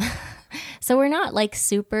 so we're not like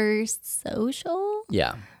super social.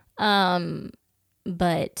 Yeah.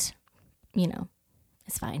 But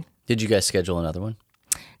it's fine. Did you guys schedule another one?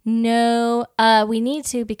 No, we need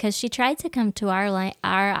to, because she tried to come to our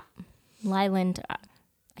island.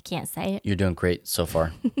 I can't say it. You're doing great so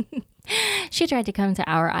far. She tried to come to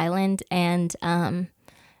our island, and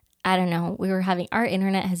I don't know. Our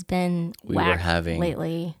internet has been whacked having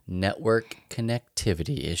lately. network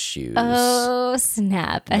connectivity issues. Oh,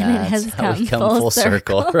 snap. And That's it has how we come full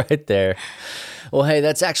circle right there. Well, hey,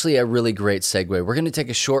 that's actually a really great segue. We're going to take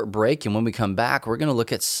a short break, and when we come back, we're going to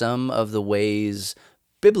look at some of the ways,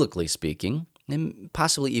 biblically speaking, and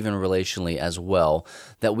possibly even relationally as well,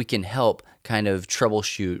 that we can help kind of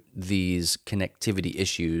troubleshoot these connectivity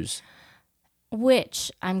issues.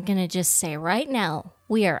 Which I'm going to just say right now,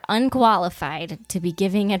 we are unqualified to be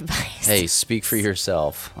giving advice. Hey, speak for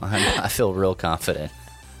yourself. I feel real confident.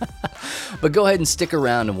 But go ahead and stick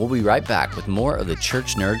around, and we'll be right back with more of the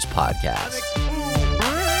Church Nerds podcast.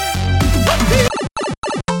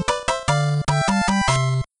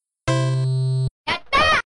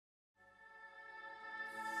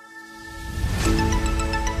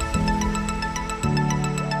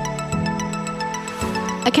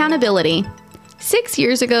 Accountability. 6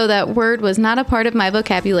 years ago, that word was not a part of my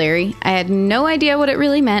vocabulary. I had no idea what it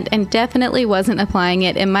really meant and definitely wasn't applying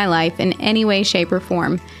it in my life in any way, shape, or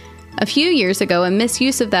form. A few years ago, a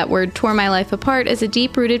misuse of that word tore my life apart as a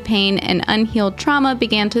deep-rooted pain and unhealed trauma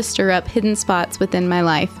began to stir up hidden spots within my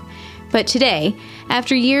life. But today,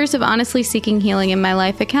 after years of honestly seeking healing in my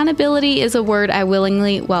life, accountability is a word I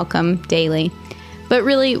willingly welcome daily. But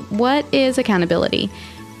really, what is accountability?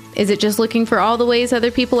 Is it just looking for all the ways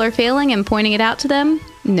other people are failing and pointing it out to them?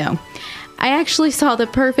 No. I actually saw the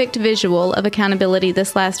perfect visual of accountability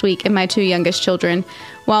this last week in my two youngest children.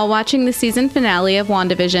 While watching the season finale of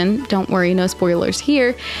WandaVision, don't worry, no spoilers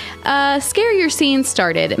here, a scarier scene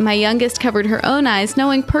started. My youngest covered her own eyes,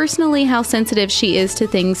 knowing personally how sensitive she is to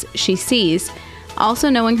things she sees. Also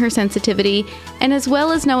knowing her sensitivity, and as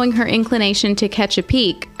well as knowing her inclination to catch a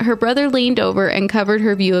peek, her brother leaned over and covered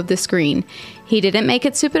her view of the screen. He didn't make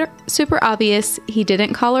it super obvious, he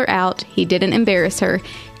didn't call her out, he didn't embarrass her.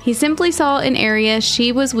 He simply saw an area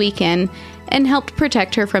she was weak in and helped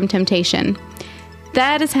protect her from temptation.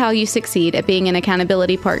 That is how you succeed at being an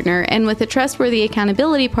accountability partner, and with a trustworthy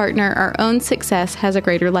accountability partner, our own success has a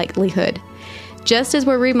greater likelihood. Just as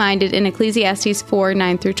we're reminded in Ecclesiastes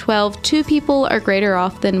 4:9-12, two people are greater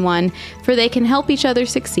off than one, for they can help each other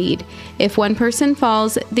succeed. If one person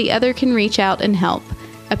falls, the other can reach out and help.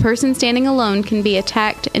 A person standing alone can be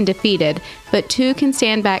attacked and defeated, but two can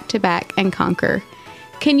stand back to back and conquer.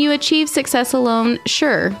 Can you achieve success alone?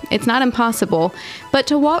 Sure, it's not impossible, but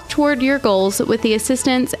to walk toward your goals with the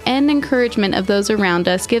assistance and encouragement of those around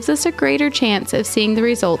us gives us a greater chance of seeing the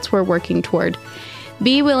results we're working toward.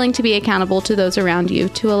 Be willing to be accountable to those around you,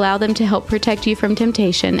 to allow them to help protect you from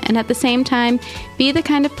temptation, and at the same time, be the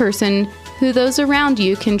kind of person who those around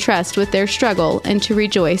you can trust with their struggle and to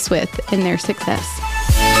rejoice with in their success.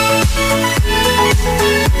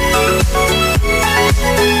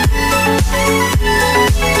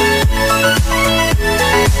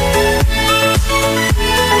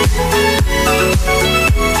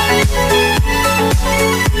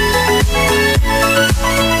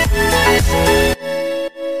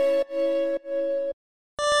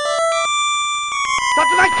 Dat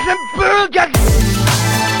lijkt een burger!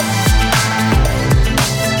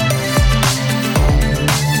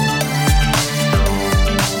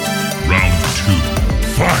 Round 2,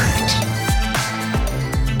 fight!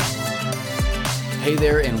 Hey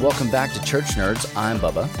there, and welcome back to Church Nerds. I'm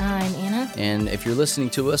Bubba. I'm Anna. And if you're listening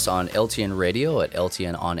to us on LTN Radio at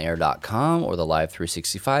ltnonair.com or the Live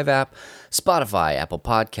 365 app, Spotify, Apple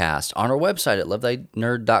Podcast, on our website at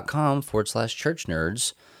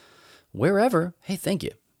lovethynerd.com/churchnerds, wherever, hey, thank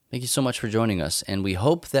you. Thank you so much for joining us. And we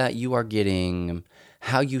hope that you are getting,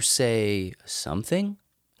 how you say, something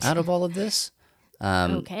out of all of this.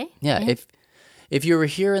 Okay. Yeah, if you were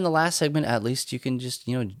here in the last segment, at least you can just,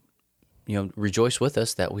 rejoice with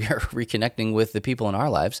us that we are reconnecting with the people in our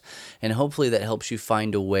lives. And hopefully that helps you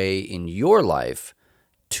find a way in your life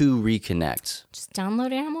to reconnect. Just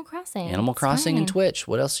download Animal Crossing. Animal Crossing and Twitch.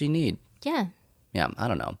 What else do you need? Yeah. Yeah, I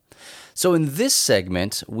don't know. So in this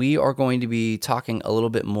segment, we are going to be talking a little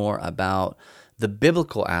bit more about the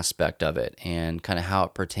biblical aspect of it and kind of how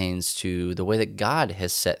it pertains to the way that God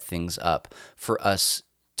has set things up for us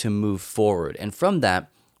to move forward. And from that,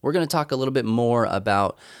 we're going to talk a little bit more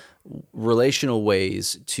about relational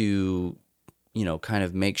ways to, kind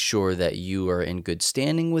of make sure that you are in good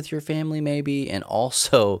standing with your family maybe, and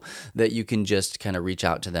also that you can just kind of reach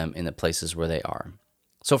out to them in the places where they are.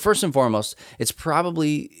 So first and foremost, it's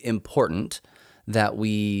probably important that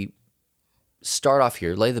we start off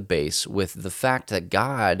here, lay the base with the fact that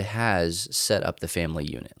God has set up the family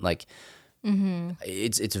unit. Like,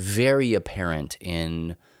 it's very apparent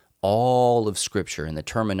in all of Scripture and the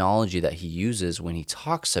terminology that he uses when he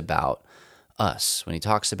talks about us, when he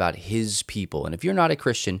talks about his people. And if you're not a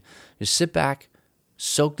Christian, just sit back,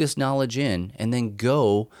 soak this knowledge in, and then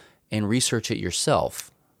go and research it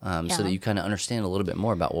yourself so that you kind of understand a little bit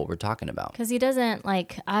more about what we're talking about. Because he doesn't,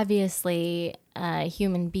 obviously,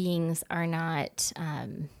 human beings are not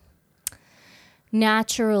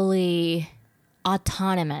naturally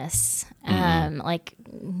autonomous.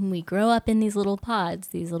 We grow up in these little pods,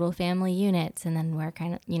 these little family units, and then we're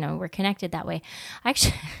kind of, we're connected that way.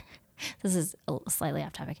 Actually, this is slightly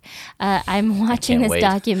off topic. I'm watching this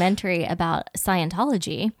documentary about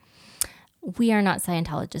Scientology. We are not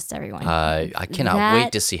Scientologists, everyone. I cannot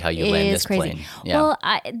wait to see how you land this crazy. plane. Yeah. Well,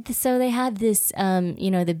 so they have this,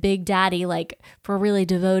 the big daddy, for really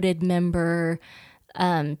devoted member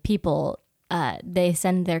people, they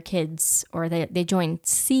send their kids or they join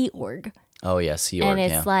Sea Org. Oh, yeah, Sea Org,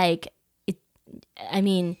 and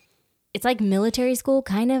it's it's like military school,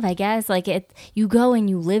 kind of, I guess. You go and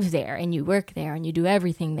you live there and you work there and you do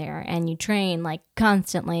everything there and you train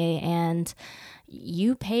constantly and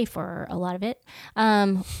you pay for a lot of it.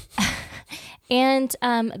 But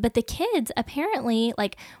the kids apparently,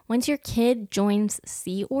 once your kid joins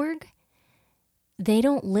Sea Org, they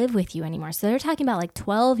don't live with you anymore. So they're talking about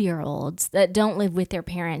 12-year-olds that don't live with their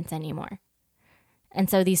parents anymore. And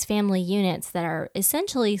so these family units that are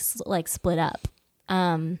essentially split up.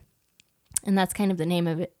 And that's kind of the name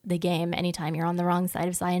of the game anytime you're on the wrong side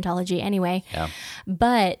of Scientology anyway. Yeah.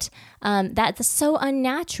 But that's so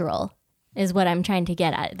unnatural is what I'm trying to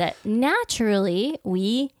get at. That naturally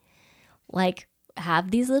we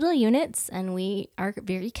have these little units and we are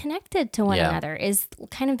very connected to one another is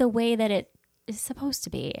kind of the way that it is supposed to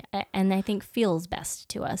be. And I think feels best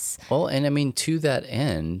to us. Well, and to that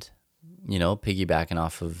end, piggybacking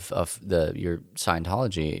off of your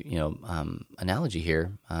Scientology, analogy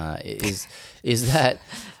here, is that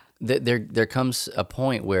there comes a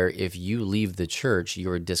point where if you leave the church, you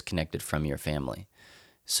are disconnected from your family.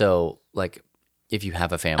 So, if you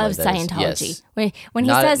have a family of Scientology. Yes, when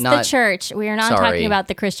he says the church, we are not talking about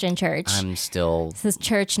the Christian church. This is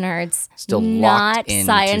church nerds. Still not locked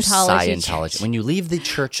into Scientology. When you leave the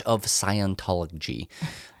church of Scientology,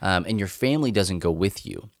 and your family doesn't go with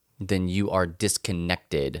you, then you are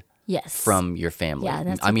disconnected. Yes. From your family. Yeah,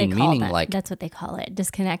 that's what they call it. That's what they call it,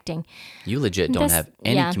 disconnecting. You legit don't have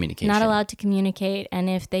any communication. Not allowed to communicate, and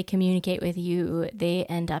if they communicate with you, they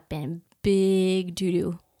end up in big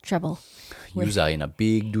doo-doo trouble. You're in a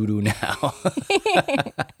big doo-doo now.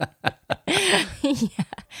 Yeah.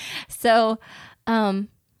 So, in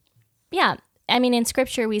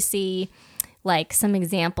Scripture we see some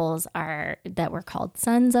examples are that we're called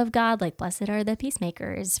sons of God, blessed are the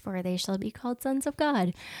peacemakers, for they shall be called sons of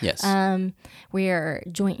God. Yes. We are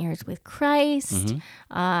joint heirs with Christ.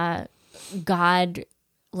 Mm-hmm. God,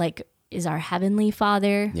 is our heavenly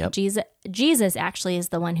Father. Yep. Jesus actually is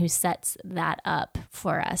the one who sets that up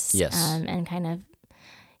for us. Yes. And kind of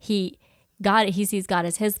he sees God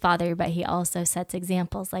as his Father, but he also sets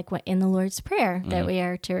examples what in the Lord's Prayer that we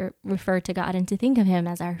are to refer to God and to think of him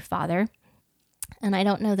as our Father. And I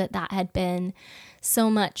don't know that had been so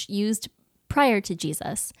much used prior to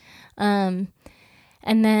Jesus.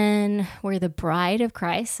 And then we're the bride of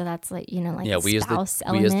Christ. So that's we spouse as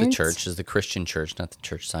element. the church, as the Christian church, not the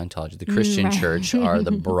church Scientology. The Christian church are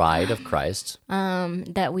the bride of Christ.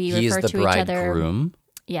 That we He refer is the to each other. bridegroom.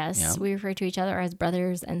 Yes, Yeah. we refer to each other as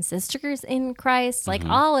brothers and sisters in Christ.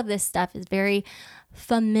 All of this stuff is very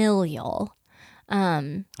familial.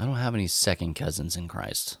 I don't have any second cousins in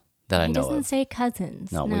Christ that I He know doesn't of. say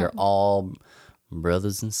cousins. No, we are all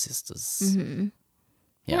brothers and sisters. Mm-hmm.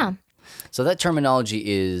 Yeah. So that terminology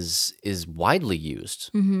is widely used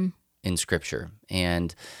in Scripture,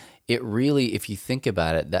 and it really, if you think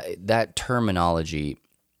about it, that terminology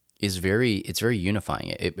is very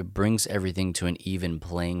unifying. It brings everything to an even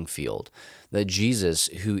playing field. That Jesus,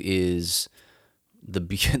 who is the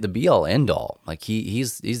be all end all,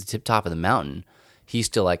 he's the tip top of the mountain, he's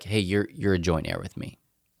still hey, you're a joint heir with me.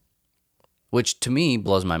 Which to me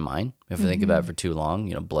blows my mind. If I think about it for too long,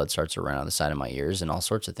 blood starts to run out the side of my ears and all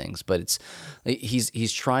sorts of things. But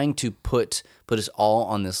he's trying to put us all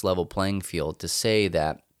on this level playing field to say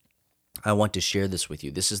that I want to share this with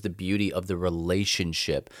you. This is the beauty of the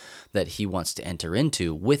relationship that he wants to enter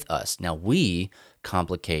into with us. Now we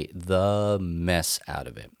complicate the mess out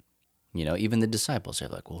of it. Even the disciples are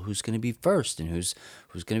well, who's going to be first and who's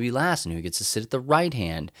going to be last and who gets to sit at the right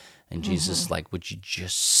hand? And Jesus is would you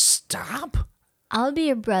just stop? I'll be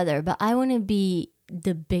your brother, but I want to be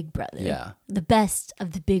the big brother. Yeah. The best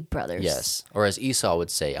of the big brothers. Yes. Or as Esau would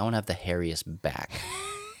say, I want to have the hairiest back.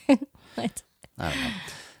 What? I don't know.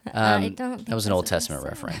 I don't think That was an that's Old what Testament he said.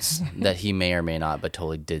 reference that he may or may not, but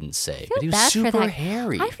totally didn't say. But he was Bad for super that.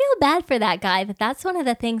 hairy. I feel bad for that guy. That's one of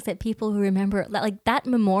the things that people who remember, like that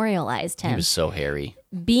memorialized He him. was so hairy.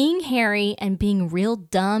 Being hairy and being real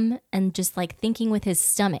dumb and just like thinking with his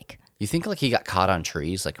stomach. You think like he got caught on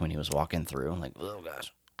trees, like when he was walking through? Like, oh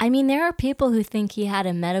gosh. I mean, there are people who think he had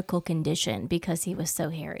a medical condition because he was so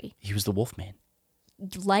hairy. He was the Wolfman.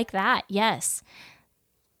 Like that, yes.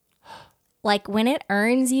 Like when it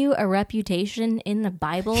earns you a reputation in the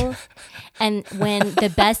Bible and when the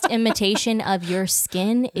best imitation of your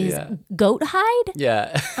skin is goat hide.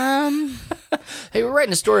 Yeah. Hey, we're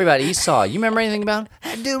writing a story about Esau. You remember anything about him?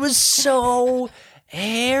 That dude was so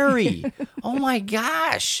hairy. Oh my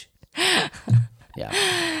gosh. Yeah.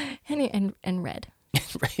 And red.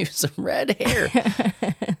 He was some red hair.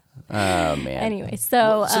 Oh man. Anyway,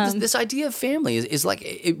 so this idea of family is like,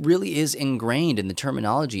 it really is ingrained in the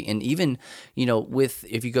terminology. And even, with,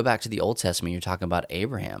 if you go back to the Old Testament, you're talking about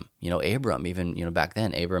Abraham, Abram, even, back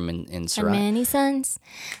then, Abram and Sarai. many sons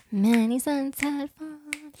had fun.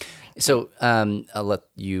 So I'll let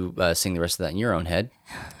you sing the rest of that in your own head.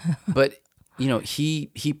 But,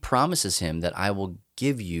 he promises him that I will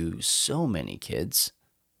give you so many kids,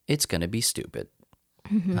 it's going to be stupid.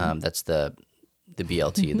 That's the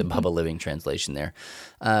BLT, the Bubba Living translation there.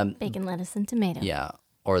 Bacon, lettuce, and tomato. Yeah,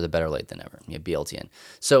 or the better late than never. Yeah, BLTN.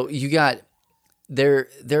 So you got there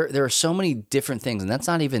are so many different things, and that's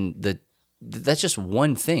not even that's just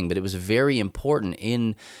one thing, but it was very important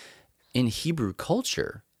in Hebrew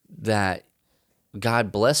culture that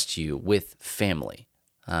God blessed you with family.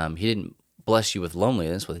 He didn't bless you with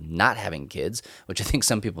loneliness, with not having kids, which I think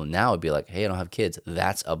some people now would be like, hey, I don't have kids.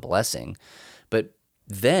 That's a blessing. But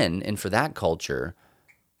then, and for that culture,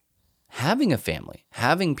 having a family,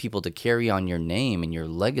 having people to carry on your name and your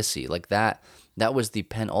legacy, like that was the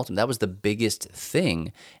penultimate. That was the biggest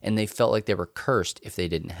thing, and they felt like they were cursed if they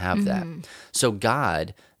didn't have that. So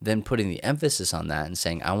God then putting the emphasis on that and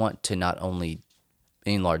saying, I want to not only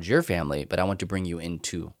enlarge your family, but I want to bring you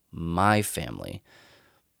into my family.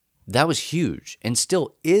 That was huge, and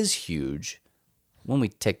still is huge when we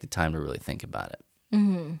take the time to really think about it.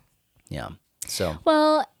 Yeah. So,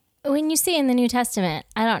 Well, when you see in the New Testament,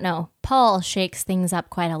 I don't know, Paul shakes things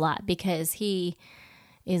up quite a lot because he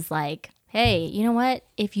is like, hey, you know what?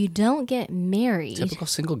 If you don't get married, typical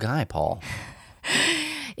single guy, Paul.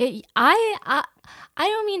 I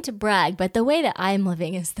don't mean to brag, but the way that I'm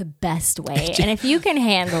living is the best way. And if you can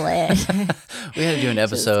handle it, We had to do an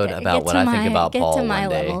episode get about what I think about Paul to my one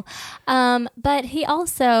day. level. But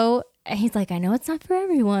he's like, I know it's not for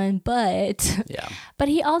everyone, but Yeah. but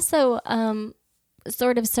he also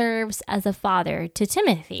sort of serves as a father to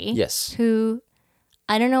Timothy. Yes. Who,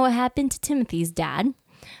 I don't know what happened to Timothy's dad.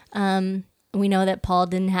 We know that Paul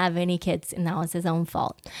didn't have any kids, and that was his own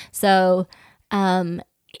fault. So,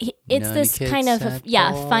 it's None this kids kind of at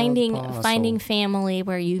finding Apostle. family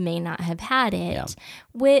where you may not have had it, Yeah.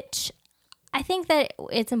 which I think that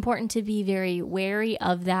it's important to be very wary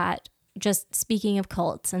of that. Just speaking of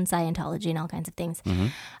cults and Scientology and all kinds of things,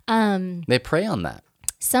 They prey on that.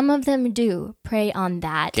 some of them do prey on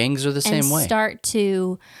that. Gangs are the same and way. Start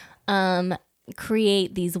to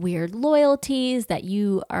create these weird loyalties that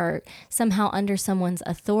you are somehow under someone's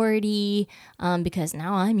authority because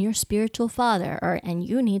now I'm your spiritual father, and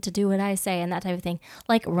you need to do what I say, and that type of thing.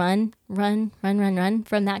 Like run from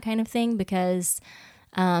that kind of thing because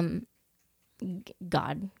God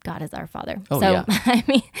is our Father. Oh, so yeah. I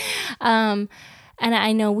mean, and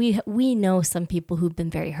I know we know some people who've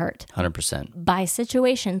been very hurt 100%. by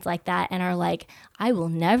situations like that and are like, I will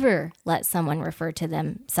never let someone refer to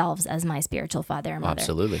themselves as my spiritual father or mother.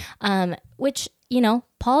 Absolutely. Which,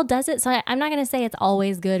 Paul does it. So I'm not going to say it's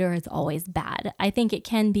always good or it's always bad. I think it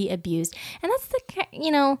can be abused. And that's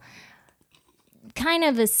the, kind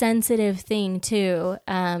of a sensitive thing too.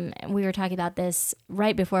 We were talking about this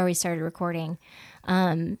right before we started recording.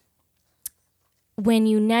 When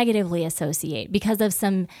you negatively associate because of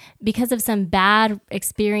some bad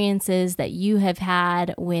experiences that you have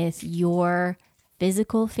had with your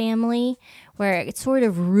physical family, where it sort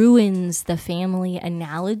of ruins the family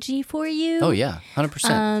analogy for you. Oh, yeah.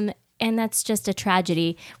 100%. And that's just a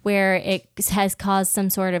tragedy where it has caused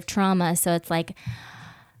some sort of trauma. So it's like,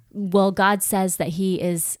 well, God says that he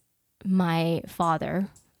is my father.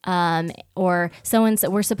 Or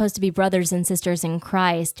we're supposed to be brothers and sisters in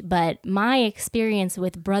Christ, but my experience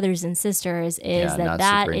with brothers and sisters is not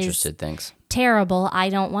that super is interested. Thanks. terrible. I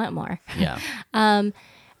don't want more. Yeah. And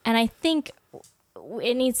I think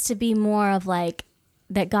it needs to be more of like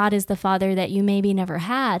that God is the father that you maybe never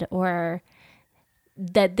had, or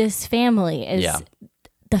that this family is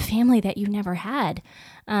the family that you never had.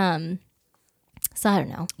 So I don't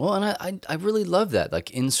know. Well, and I really love that.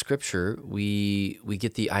 Like in Scripture, we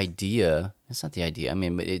get the idea. It's not the idea. I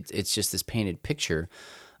mean, but it's just this painted picture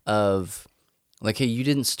of like, hey, you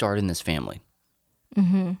didn't start in this family,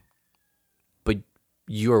 but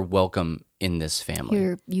you are welcome in this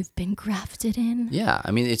family. You've been grafted in. Yeah,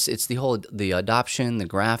 I mean, it's the adoption, the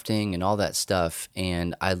grafting, and all that stuff.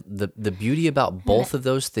 And the beauty about both of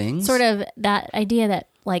those things, Sort of that idea that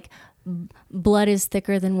like blood is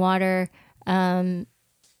thicker than water.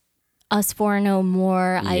 Us for no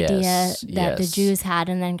more idea that the Jews had,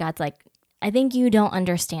 and then God's like, I think you don't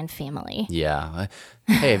understand family. Yeah.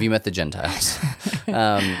 Hey, have you met the Gentiles?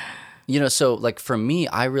 So like for me,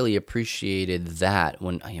 I really appreciated that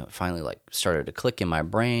when it finally like started to click in my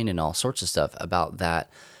brain and all sorts of stuff about that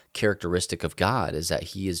characteristic of God is that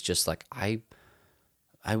He is just like, I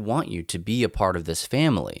want you to be a part of this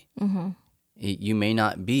family. You may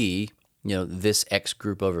not be this X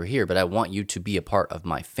group over here, but I want you to be a part of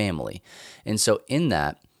my family. And so in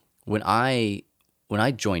that, when I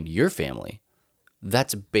joined your family,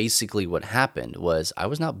 that's basically what happened. Was I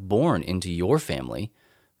was not born into your family.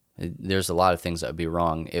 There's a lot of things that would be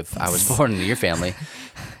wrong if I was born into your family.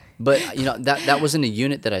 But that wasn't a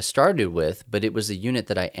unit that I started with, but it was a unit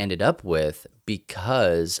that I ended up with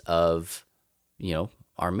because of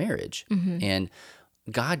our marriage. And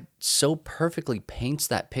God so perfectly paints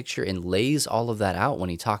that picture and lays all of that out when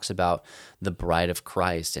He talks about the bride of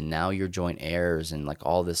Christ and now you're joint heirs and like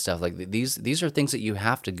all this stuff. Like these are things that you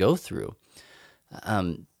have to go through.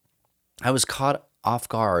 I was caught off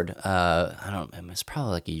guard. It's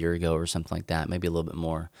probably like a year ago or something like that. Maybe a little bit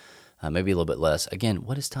more, maybe a little bit less. Again,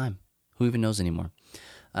 what is time? Who even knows anymore?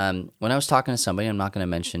 When I was talking to somebody, I'm not going to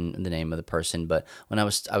mention the name of the person, but when I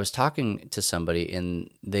was talking to somebody and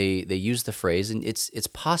they used the phrase, and it's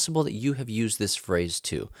possible that you have used this phrase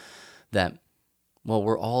too, that, well,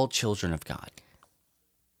 we're all children of God.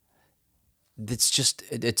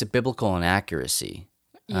 It's a biblical inaccuracy,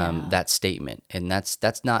 that statement. And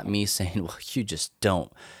that's not me saying, well, you just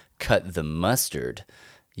don't cut the mustard.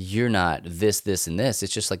 You're not this, and this.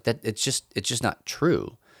 It's just like that. It's just not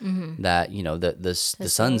true. That the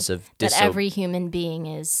sons of that every human being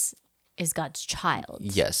is God's child.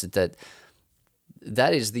 Yes,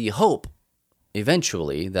 that is the hope.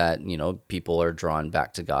 Eventually, that people are drawn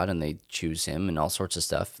back to God and they choose Him and all sorts of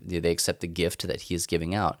stuff. They accept the gift that He is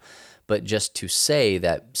giving out. But just to say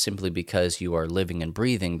that simply because you are living and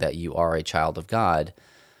breathing that you are a child of God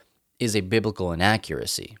is a biblical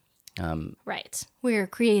inaccuracy. Right. We're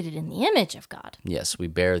created in the image of God. Yes, we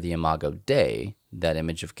bear the imago Dei, that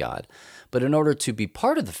image of God. But in order to be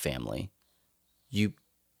part of the family,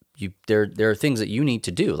 there are things that you need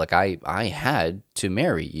to do. Like I had to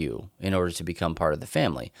marry you in order to become part of the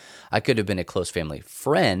family. I could have been a close family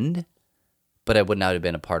friend, but I would not have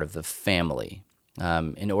been a part of the family.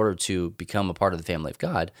 In order to become a part of the family of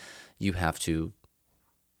God, you got to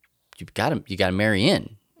marry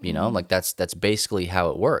in. Like that's basically how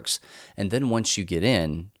it works. And then once you get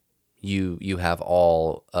in, you have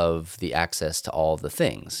all of the access to all of the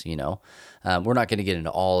things, We're not going to get into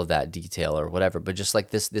all of that detail or whatever, but just like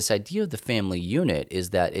this idea of the family unit is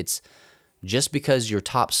that it's just because you're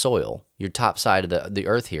top soil, your top side of the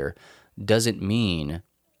earth here, doesn't mean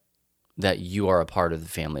that you are a part of the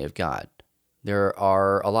family of God. There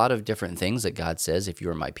are a lot of different things that God says, if you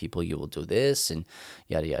are my people, you will do this, and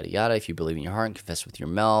yada, yada, yada. If you believe in your heart and confess with your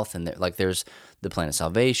mouth, and there's the plan of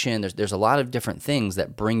salvation. There's a lot of different things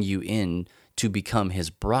that bring you in to become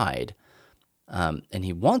His bride, and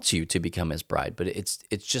He wants you to become His bride, but it's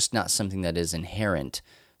just not something that is inherent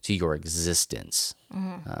to your existence.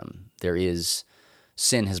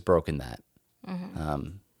 Sin has broken that.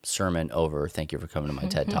 Sermon over. Thank you for coming to my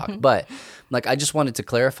TED Talk. But I just wanted to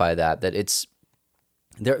clarify that it's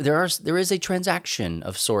there is a transaction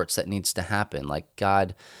of sorts that needs to happen. Like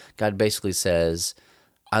God basically says,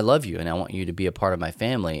 I love you and I want you to be a part of my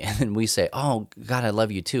family. And then we say, oh God, I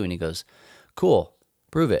love you too. And He goes, cool,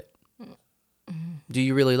 prove it. Do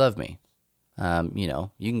you really love me?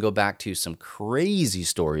 You can go back to some crazy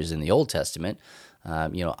stories in the Old Testament,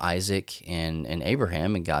 Isaac and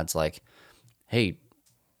Abraham, and God's like, hey,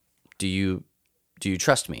 do you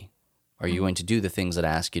trust me? Are you going to do the things that I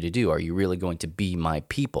ask you to do? Are you really going to be my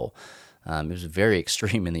people? It was very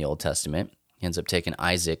extreme in the Old Testament. He ends up taking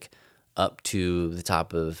Isaac up to the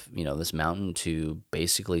top of this mountain to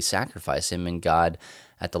basically sacrifice him, and God,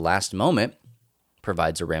 at the last moment,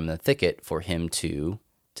 provides a ram in the thicket for him to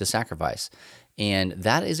sacrifice. And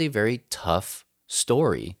that is a very tough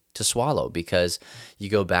story to swallow, because you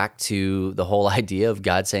go back to the whole idea of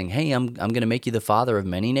God saying, hey, I'm going to make you the father of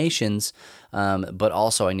many nations, but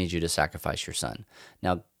also I need you to sacrifice your son.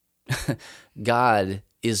 Now, God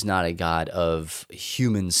is not a God of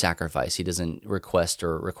human sacrifice. He doesn't request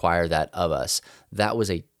or require that of us. That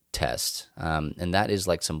was a test. And that is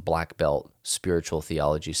like some black belt spiritual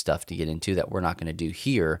theology stuff to get into that we're not going to do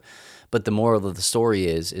here. But the moral of the story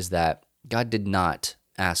is that God did not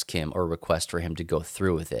ask him or request for him to go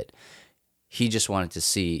through with it. He just wanted to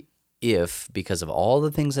see if, because of all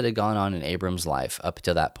the things that had gone on in Abram's life up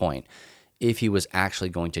to that point, if he was actually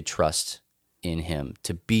going to trust in him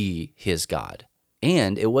to be his God.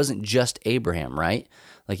 And it wasn't just Abraham, right?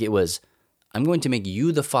 Like it was, I'm going to make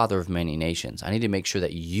you the father of many nations. I need to make sure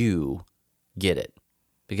that you get it,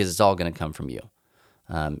 because it's all going to come from you.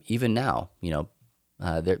 Even now,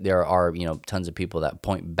 there are tons of people that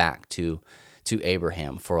point back to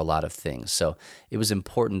Abraham for a lot of things. So it was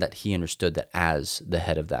important that he understood that as the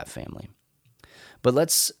head of that family. But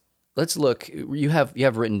let's look. You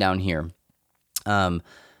have written down here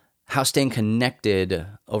how staying connected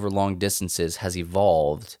over long distances has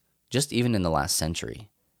evolved just even in the last century.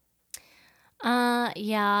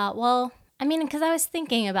 Yeah. Well, I mean, because I was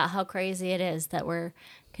thinking about how crazy it is that we're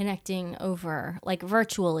connecting over, like,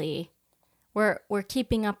 virtually. We're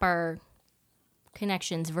keeping up our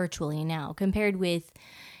connections virtually now, compared with,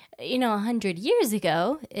 100 years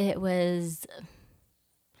ago, it was,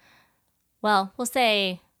 well, we'll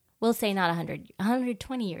say not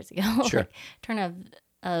 120 years ago. Sure. Like, turn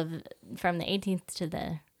of from the 18th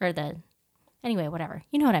to anyway, whatever.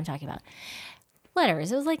 You know what I'm talking about.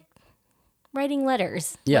 Letters. It was like writing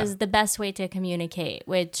letters was the best way to communicate,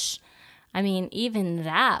 which, I mean, even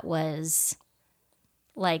that was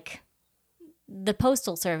like, the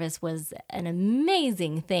postal service was an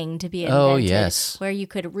amazing thing to be invented. Oh, yes. Where you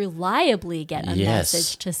could reliably get a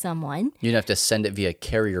message to someone. You'd have to send it via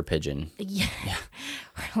carrier pigeon. Yeah.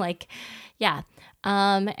 Like, yeah.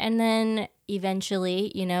 And then eventually,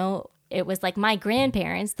 it was like my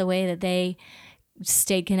grandparents, the way that they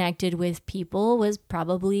stayed connected with people was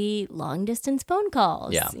probably long distance phone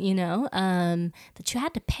calls. Yeah. That you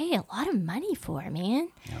had to pay a lot of money for, man.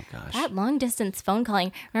 Oh gosh. That long distance phone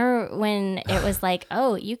calling. Remember when it was like,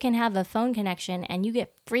 oh, you can have a phone connection and you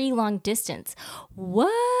get free long distance.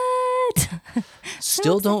 What?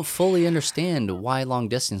 Still don't fully understand why long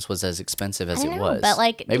distance was as expensive as it was. But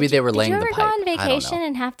like, maybe they were laying the pipe. Did you ever go on I don't vacation know.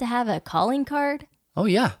 and have to have a calling card? Oh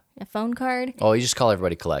yeah. A phone card? Oh, you just call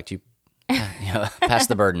everybody collect. You pass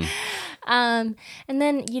the burden. And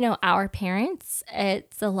then, our parents,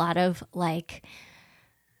 it's a lot of like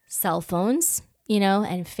cell phones,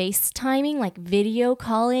 and FaceTiming, like video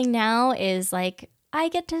calling now is like, I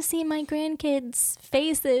get to see my grandkids'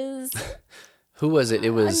 faces. Who was it?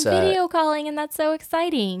 It was on video calling, and that's so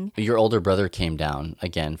exciting. Your older brother came down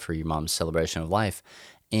again for your mom's celebration of life,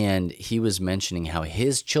 and he was mentioning how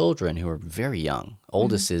his children, who are very young,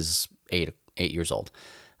 oldest is 8 years old,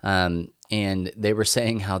 and they were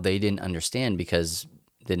saying how they didn't understand because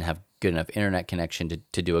they didn't have good enough internet connection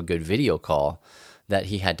to do a good video call, that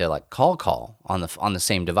he had to like call on the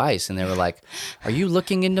same device, and they were like, "Are you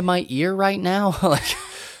looking into my ear right now?" Like,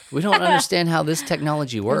 we don't understand how this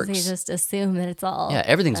technology works. They just assume that it's all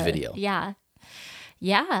everything's video. Yeah.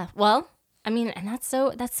 Well, I mean, and that's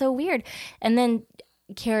so weird. And then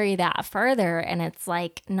carry that further, and it's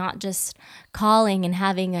like not just calling and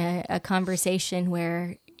having a conversation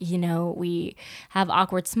where we have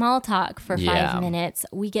awkward small talk for 5 minutes.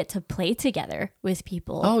 We get to play together with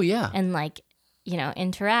people. Oh yeah. And like,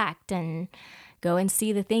 interact and go and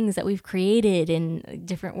see the things that we've created in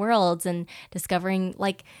different worlds, and discovering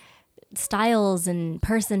like styles and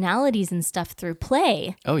personalities and stuff through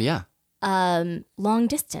play. Oh yeah. Long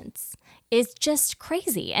distance is just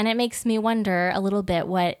crazy. And it makes me wonder a little bit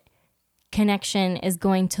what connection is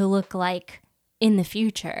going to look like in the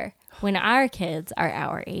future when our kids are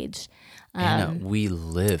our age. Anna, we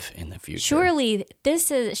live in the future. Surely this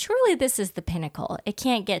is the pinnacle. It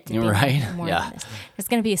can't get to be right. more than this. There's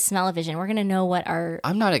going to be a smell-o-vision. We're going to know what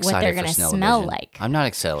I'm not excited what they're going to smell like. I'm not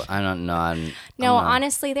excited. I don't know. No,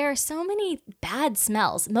 honestly, there are so many bad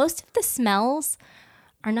smells. Most of the smells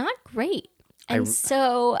are not great. And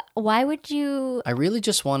so why would you... I really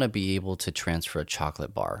just want to be able to transfer a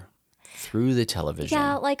chocolate bar through the television.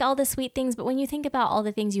 Yeah, like all the sweet things. But when you think about all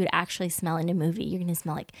the things you would actually smell in a movie, you're going to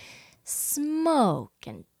smell like smoke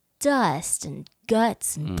and dust and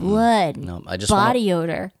guts and blood and body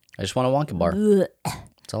odor. I just want a Wonka bar. Ugh.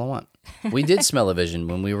 That's all I want. We did smell-o-vision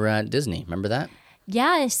when we were at Disney. Remember that?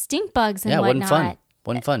 Yeah, stink bugs and whatnot. whatnot.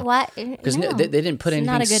 Wasn't fun. What? Because No, they didn't put it's anything.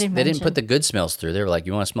 not a good They didn't put the good smells through. They were like,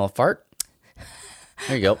 "You want to smell a fart?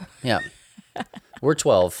 There you go. Yeah. We're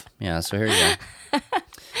 12. Yeah, so here you go.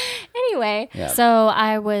 Anyway, Yeah. so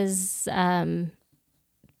I was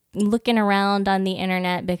looking around on the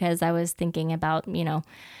internet because I was thinking about,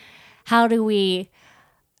 how do we're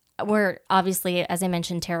obviously, as I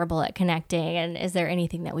mentioned, terrible at connecting. And is there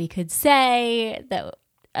anything that we could say that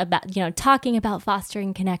about, talking about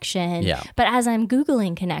fostering connection? Yeah. But as I'm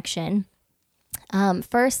Googling connection,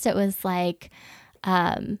 first it was like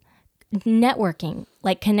networking,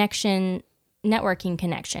 like networking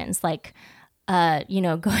connections, like,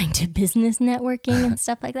 going to business networking and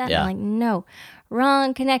stuff like that. Yeah. I'm like, no,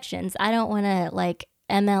 wrong connections. I don't want to like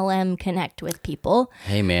MLM connect with people.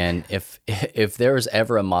 Hey man, if there was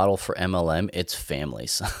ever a model for MLM, it's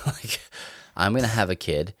families. Like, I'm gonna have a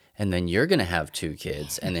kid, and then you're gonna have 2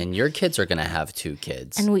 kids, and then your kids are gonna have 2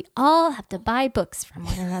 kids, And we all have to buy books from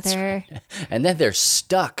one another. and then they're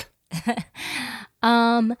stuck.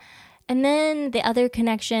 And then the other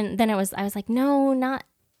connection, I was like, no, not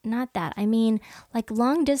that. I mean, like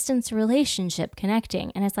long distance relationship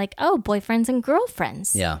connecting. And it's like, oh, boyfriends and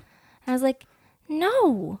girlfriends. Yeah. I was like,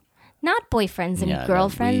 no, not boyfriends and Yeah, no,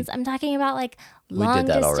 girlfriends. I'm talking about like long did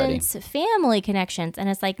that already. distance family connections. And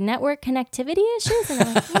it's like network connectivity issues. And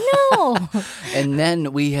I'm like, no. And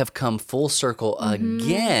then we have come full circle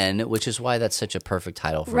again, which is why that's such a perfect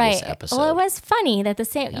title for this episode. Well, it was funny that the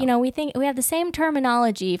same, we think we have the same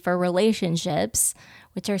terminology for relationships,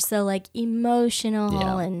 which are so like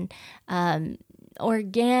emotional and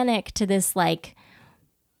organic to this like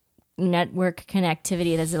network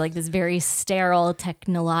connectivity. That's like this very sterile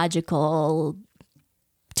technological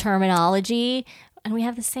terminology. And we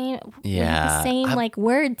have the same, like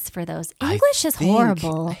words for those. English is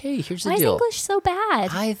horrible. Hey, here's the Why deal. is English so bad?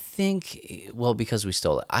 I think, well, because we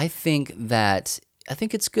stole it. I think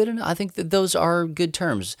it's good enough. I think that those are good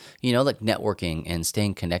terms, like networking and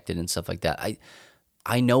staying connected and stuff like that.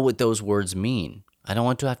 I know what those words mean. I don't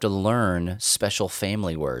want to have to learn special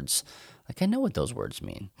family words. Like, I know what those words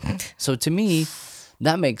mean. So to me,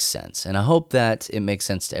 that makes sense. And I hope that it makes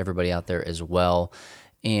sense to everybody out there as well.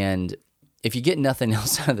 And if you get nothing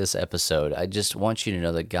else out of this episode, I just want you to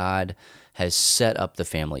know that God has set up the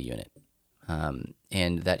family unit,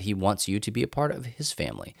 and that he wants you to be a part of his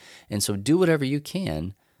family. And so do whatever you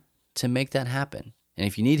can to make that happen. And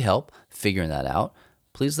if you need help figuring that out,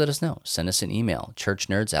 please let us know. Send us an email,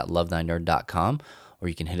 churchnerds@lovethynerd.com, or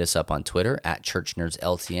you can hit us up on Twitter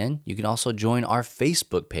 @ChurchNerdsLTN. You can also join our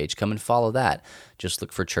Facebook page. Come and follow that. Just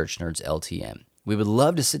look for Church Nerds LTN. We would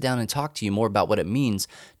love to sit down and talk to you more about what it means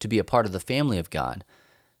to be a part of the family of God.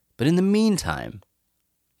 But in the meantime,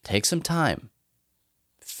 take some time.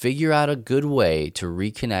 Figure out a good way to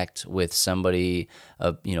reconnect with somebody,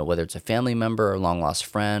 whether it's a family member or long-lost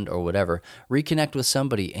friend or whatever. Reconnect with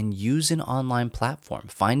somebody and use an online platform.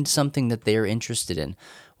 Find something that they're interested in,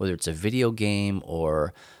 whether it's a video game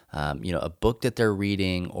or a book that they're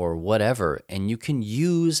reading or whatever. And you can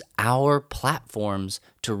use our platforms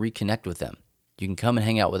to reconnect with them. You can come and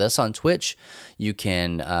hang out with us on Twitch. You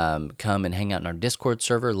can come and hang out in our Discord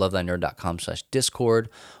server, lovethynerd.com/Discord,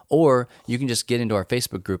 or you can just get into our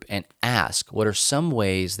Facebook group and ask, what are some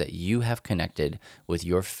ways that you have connected with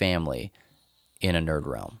your family in a nerd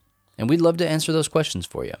realm? And we'd love to answer those questions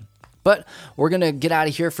for you. But we're going to get out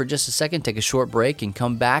of here for just a second, take a short break, and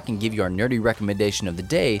come back and give you our nerdy recommendation of the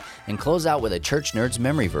day and close out with a Church Nerds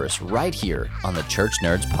memory verse right here on the Church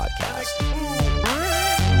Nerds Podcast.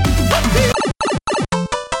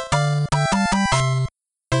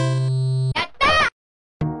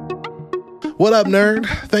 What up, nerd?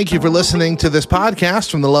 Thank you for listening to this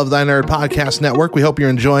podcast from the Love Thy Nerd Podcast Network. We hope you're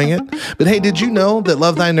enjoying it. But hey, did you know that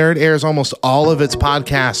Love Thy Nerd airs almost all of its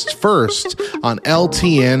podcasts first on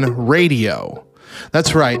LTN Radio?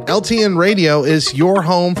 That's right. LTN Radio is your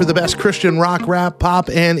home for the best Christian rock, rap, pop,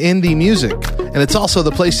 and indie music. And it's also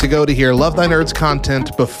the place to go to hear Love Thy Nerd's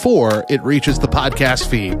content before it reaches the podcast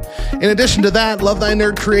feed. In addition to that, Love Thy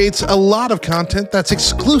Nerd creates a lot of content that's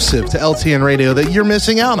exclusive to LTN Radio that you're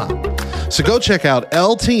missing out on. So go check out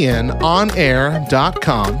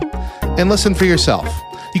ltnonair.com and listen for yourself.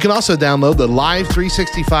 You can also download the Live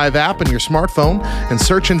 365 app on your smartphone and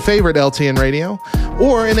search and favorite LTN Radio,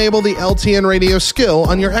 or enable the LTN Radio skill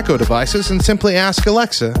on your Echo devices and simply ask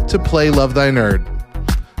Alexa to play Love Thy Nerd.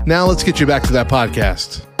 Now let's get you back to that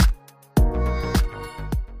podcast.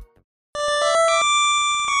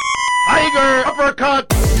 Tiger uppercut!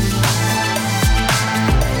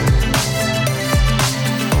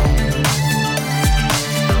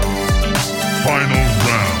 Final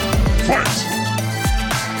round. Fight!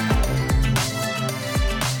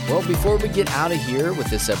 Well, Before we get out of here with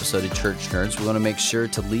this episode of Church Nerds, we want to make sure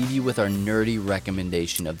to leave you with our nerdy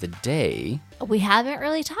recommendation of the day. We haven't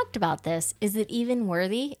really talked about this. Is it even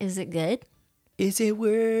worthy? Is it good? Is it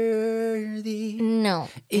worthy? No.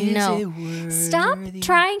 Is no. it worthy? Stop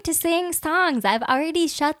trying to sing songs. I've already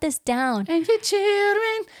shut this down. And the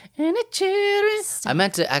children. I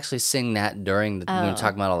meant to actually sing that during when we were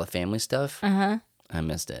talking about all the family stuff. Uh-huh. I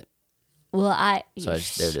missed it. Well, So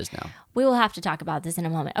there it is now. We will have to talk about this in a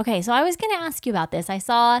moment. Okay, so I was going to ask you about this. I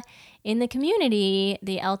saw in the community,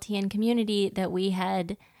 the LTN community, that we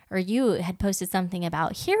had, or you had posted something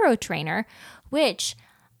about Hero Trainer, which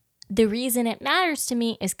the reason it matters to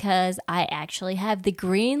me is because I actually have the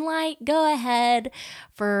green light go ahead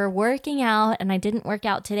for working out, and I didn't work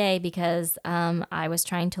out today because I was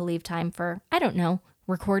trying to leave time for, I don't know,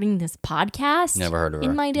 recording this podcast. Never heard of her.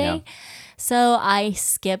 In my day. Yeah. So I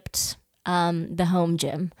skipped the home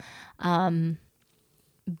gym.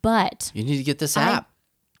 But You need to get this app.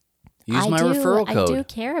 Use my referral code. I do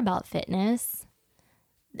care about fitness.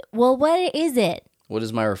 Well, what is it? What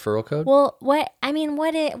is my referral code? Well, what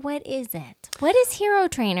is it? What is Hero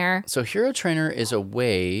Trainer? So Hero Trainer is a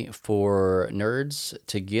way for nerds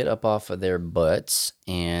to get up off of their butts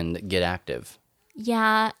and get active.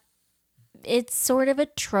 Yeah, it's sort of a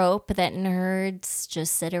trope that nerds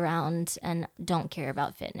just sit around and don't care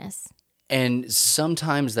about fitness. And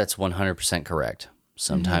sometimes that's 100% correct.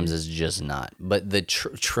 Sometimes it's just not. But the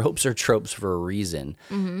tropes are tropes for a reason.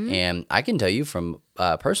 And I can tell you from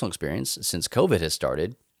personal experience, since COVID has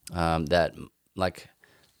started, that like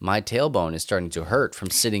my tailbone is starting to hurt from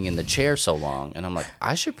sitting in the chair so long. And I'm like,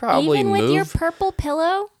 I should probably Even move. with your purple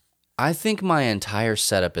pillow? I think my entire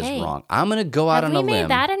setup is Hey, wrong. I'm going to go out Have on a we limb.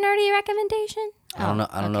 made that a nerdy recommendation? I don't know.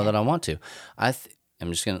 I don't know that I want to. I'm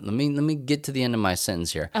just gonna let me get to the end of my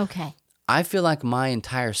sentence here. Okay. I feel like my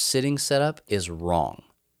entire sitting setup is wrong,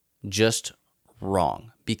 just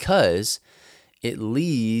wrong, because it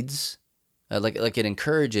leads, like it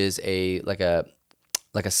encourages a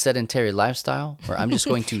sedentary lifestyle where I'm just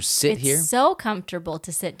going to sit It's here. so comfortable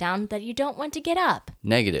to sit down that you don't want to get up.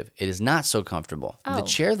 Negative. It is not so comfortable. The Oh.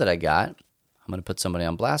 chair that I got, I'm going to put somebody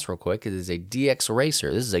on blast real quick. It is a DX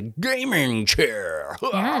Racer. This is a gaming chair.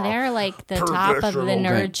 Yeah, they're like the top of the Professional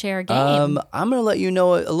nerd chair game. I'm going to let you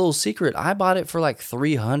know a little secret. I bought it for like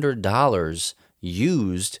 $300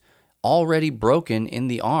 used, already broken in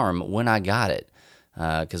the arm when I got it.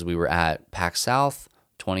 Because we were at PAX South,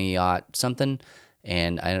 20-aught something,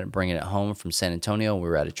 and I ended up bringing it home from San Antonio. We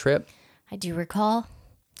were at a trip. I do recall.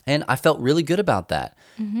 And I felt really good about that.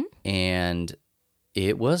 And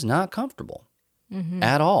it was not comfortable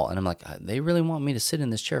at all. And I'm like, they really want me to sit in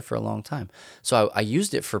this chair for a long time. So I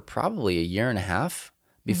used it for probably a year and a half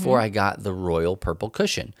before I got the royal purple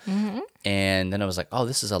cushion. And then I was like, oh,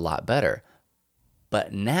 this is a lot better.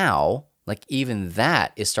 But now, like even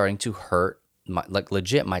that is starting to hurt, like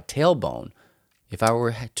legit my tailbone. If I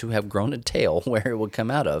were to have grown a tail, where it would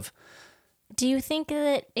come out of. Do you think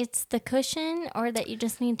that it's the cushion or that you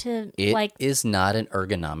just need to It is not an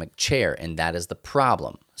ergonomic chair, and that is the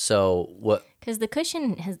problem. So what? Because the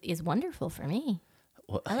cushion is wonderful for me.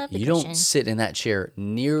 I love the You cushion. don't sit in that chair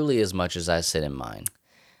nearly as much as I sit in mine.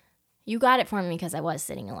 You got it for me because I was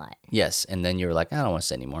sitting a lot. Yes, and then you were like, I don't want to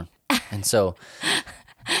sit anymore. And so,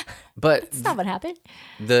 but That's not what happened.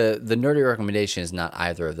 the nerdy recommendation is not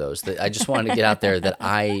either of those. I just wanted to get out there that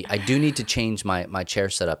I do need to change my chair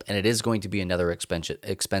setup, and it is going to be another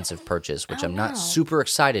expensive purchase, which I'm not super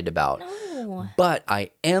excited about. No. But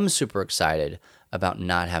I am super excited about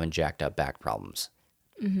not having jacked up back problems.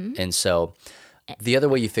 And so the other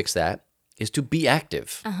way you fix that is to be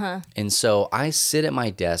active. And so I sit at my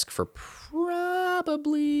desk for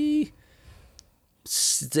probably...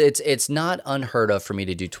 It's not unheard of for me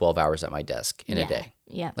to do 12 hours at my desk in a day.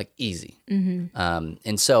 Yeah. Like easy.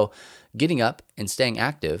 And so getting up and staying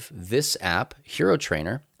active, this app, Hero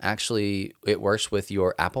Trainer, actually it works with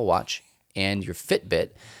your Apple Watch and your Fitbit,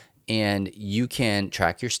 and you can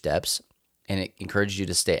track your steps, and it encourages you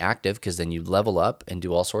to stay active because then you level up and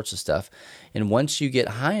do all sorts of stuff. And once you get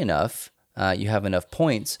high enough, you have enough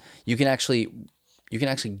points, you can actually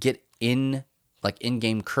get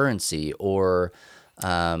in-game currency or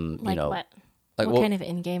Like what? like what kind of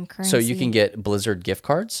in-game currency? so you can get Blizzard gift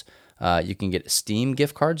cards, you can get Steam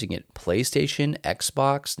gift cards, you can get PlayStation,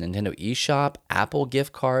 Xbox, Nintendo eShop, Apple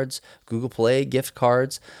gift cards, Google Play gift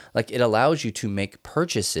cards. Like it allows you to make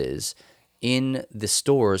purchases in the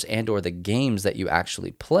stores and or the games that you actually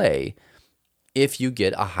play if you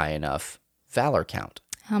get a high enough Valor count.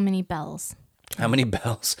 How many bells? How many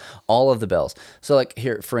bells? All of the bells. So like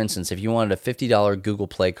here, for instance, if you wanted a $50 Google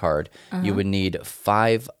Play card, you would need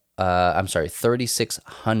 5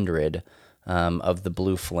 3,600 of the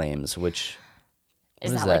blue flames, which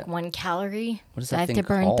Is what that like 1 calorie? What is Do that I have thing to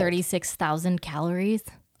burn called? 36,000 calories?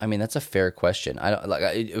 I mean, that's a fair question. I don't like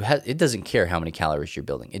it doesn't care how many calories you're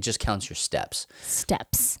building. It just counts your steps.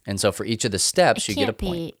 Steps. And so for each of the steps, you get a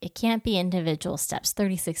point. It can't be individual steps.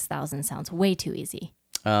 36,000 sounds way too easy.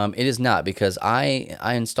 It is not, because I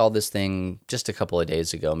installed this thing just a couple of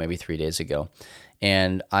days ago, maybe 3 days ago,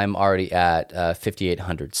 and I'm already at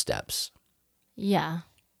 5,800 steps. Yeah.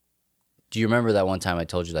 Do you remember that one time I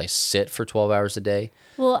told you that I sit for 12 hours a day?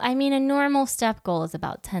 Well, I mean, a normal step goal is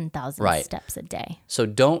about 10,000 Right. steps a day. So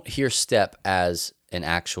don't hear step as an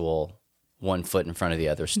actual 1 foot in front of the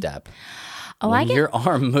other step. Oh, when your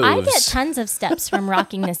arm moves. I get tons of steps from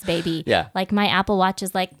rocking this baby. Yeah. Like my Apple Watch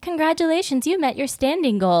is like, congratulations, you met your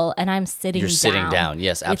standing goal. And I'm sitting You're down. sitting down.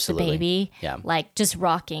 Yes, absolutely. With the baby. Yeah. Like just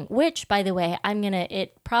rocking, which by the way,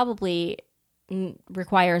 it probably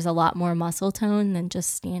requires a lot more muscle tone than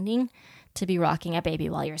just standing to be rocking a baby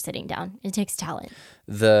while you're sitting down. It takes talent.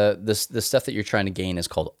 The stuff that you're trying to gain is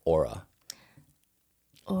called Aura.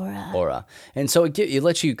 Aura. And so it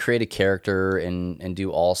lets you create a character and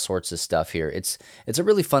do all sorts of stuff here. It's a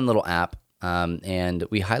really fun little app, and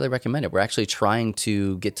we highly recommend it. We're actually trying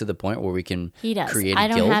to get to the point where we can He does. create a I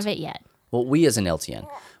don't guild. have it yet. Well, we as an LTN,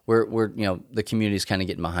 we're the community's kind of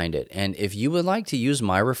getting behind it. And if you would like to use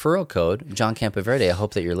my referral code, John Campaverde, I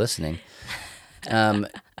hope that you're listening.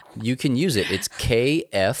 You can use it. It's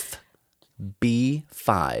KFB5.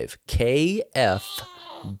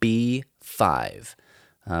 KFB5.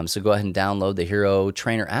 So go ahead and download the Hero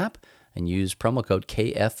Trainer app and use promo code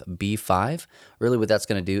KFB5. Really what that's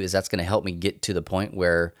going to do is that's going to help me get to the point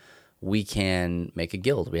where we can make a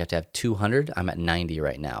guild. We have to have 200. I'm at 90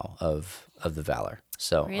 right now of the Valor.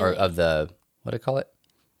 So, or Really? of the, what do I call it?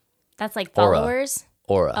 That's like Aura. followers.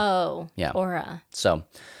 Aura. Oh, Yeah. Aura. So,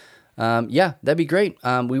 yeah, that'd be great.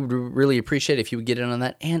 We would really appreciate it if you would get in on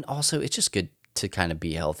that. And also, it's just good to kind of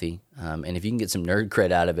be healthy. And if you can get some nerd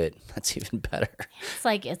cred out of it, that's even better.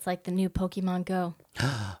 It's like the new Pokemon Go.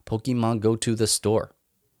 Pokemon go to the store.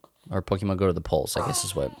 Or Pokemon go to the polls, I guess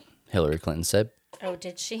is what Hillary Clinton said. Oh,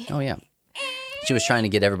 did she? Oh, yeah. She was trying to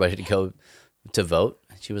get everybody to go to vote.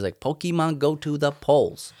 She was like, Pokemon go to the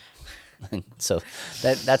polls. And so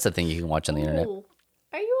that's the thing you can watch on the internet. Ooh.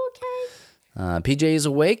 Are you okay? PJ is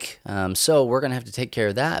awake, so we're going to have to take care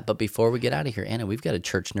of that. But before we get out of here, Anna, we've got a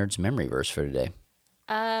Church Nerds memory verse for today.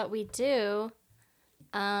 We do.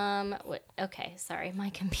 Okay, sorry, my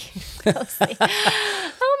computer goes like-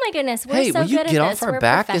 Oh my goodness, we're Hey, so will you good get at off this. our We're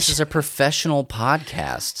back? This is a professional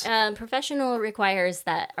podcast. professional requires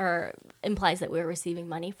that, or implies that we're receiving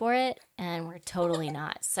money for it, and we're totally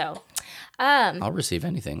not. So, I'll receive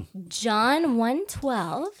anything. John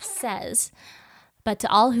 1:12 says, "But to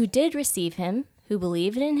all who did receive him, who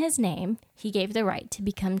believed in his name, he gave the right to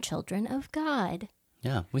become children of God."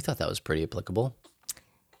 Yeah, we thought that was pretty applicable.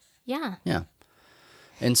 Yeah. Yeah.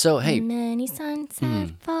 And so, hey, Many sons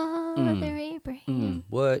have Father Abraham.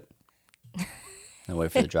 what? No,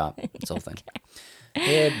 wait for the drop. It's the whole thing.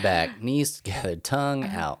 Head back, knees together, tongue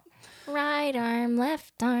out. Right arm,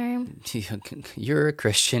 left arm. You're a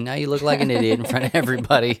Christian. Now you look like an idiot in front of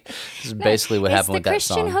everybody. This is basically what happened with that It's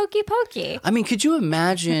the song. Christian hokey pokey. I mean, could you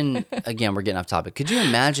imagine, again, we're getting off topic. Could you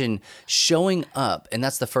imagine showing up and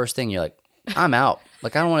that's the first thing you're like, I'm out.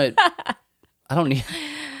 Like, I don't need,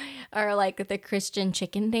 Or like the Christian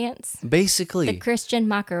chicken dance. The basically, Christian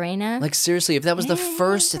Macarena. like seriously, if that was the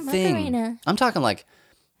first thing, Macarena. I'm talking like,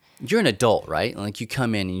 you're an adult, right? And like you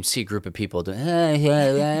come in and you see a group of people doing, and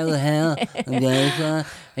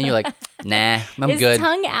you're like, nah, I'm His good.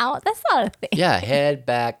 tongue out. That's not a thing. Yeah, head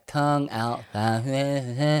back, tongue out. You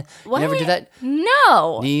ever What? do that?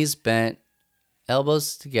 No. Knees bent,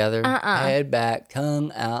 elbows together, head back,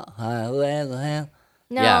 tongue out.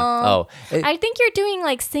 No. Yeah. Oh, I think you're doing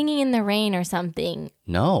like Singing in the Rain or something.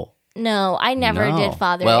 no. No, I never No. did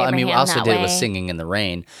Father Well, Abraham I mean, we also that did it way. with Singing in the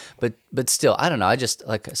Rain, but still, I don't know. I just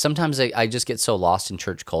like sometimes I just get so lost in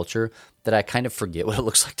church culture that I kind of forget what it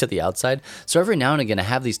looks like to the outside. So every now and again, I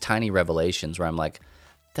have these tiny revelations where I'm like,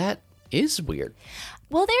 that is weird.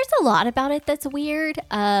 Well, there's a lot about it that's weird.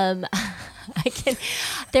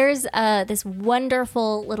 There's this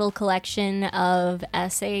wonderful little collection of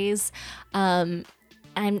essays.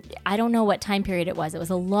 I don't know what time period it was. It was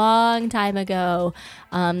a long time ago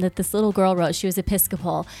that this little girl wrote. She was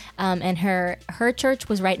Episcopal, and her church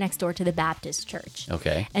was right next door to the Baptist church.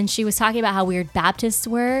 Okay. And she was talking about how weird Baptists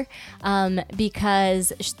were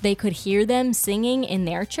because they could hear them singing in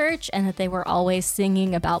their church and that they were always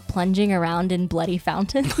singing about plunging around in bloody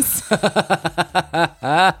fountains.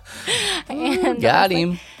 And Got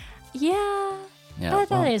him. yeah. Yeah.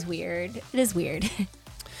 That is weird. It is weird.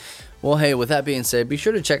 Well, hey, with that being said, be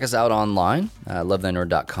sure to check us out online at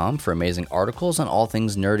lovethynerd.com for amazing articles on all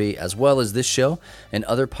things nerdy, as well as this show and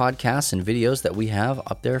other podcasts and videos that we have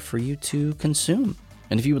up there for you to consume.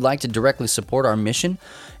 And if you would like to directly support our mission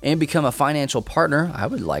and become a financial partner, I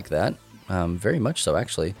would like that. Very much so,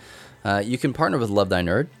 actually. You can partner with Love Thy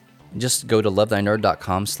Nerd. Just go to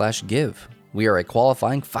lovethynerd.com/give. We are a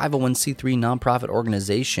qualifying 501c3 nonprofit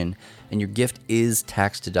organization, and your gift is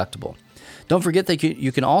tax deductible. Don't forget that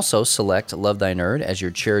you can also select Love Thy Nerd as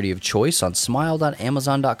your charity of choice on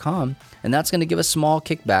smile.amazon.com, and that's going to give a small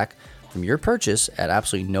kickback from your purchase at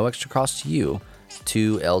absolutely no extra cost to you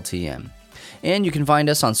to LTN. And you can find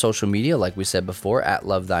us on social media, like we said before, at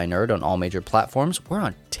Love Thy Nerd on all major platforms. We're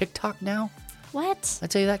on TikTok now. What? I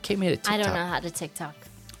tell you that, Kate made a TikTok. I don't know how to TikTok.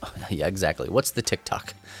 Oh, yeah, exactly. What's the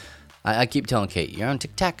TikTok? I keep telling Kate, you're on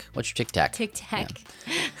TikTok. What's your TikTok? TikTok.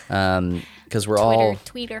 Because we're all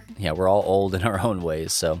Tweeter. Yeah, we're all old in our own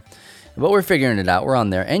ways. So, but we're figuring it out. We're on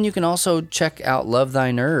there, and you can also check out Love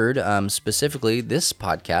Thy Nerd, specifically this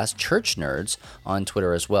podcast, Church Nerds, on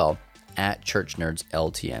Twitter as well at Church Nerds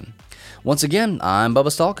LTN. Once again, I'm Bubba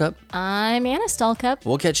Stallcup. I'm Anna Stallcup.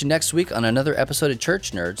 We'll catch you next week on another episode of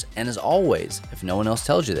Church Nerds. And as always, if no one else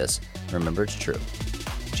tells you this, remember it's true.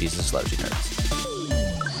 Jesus loves you, nerds.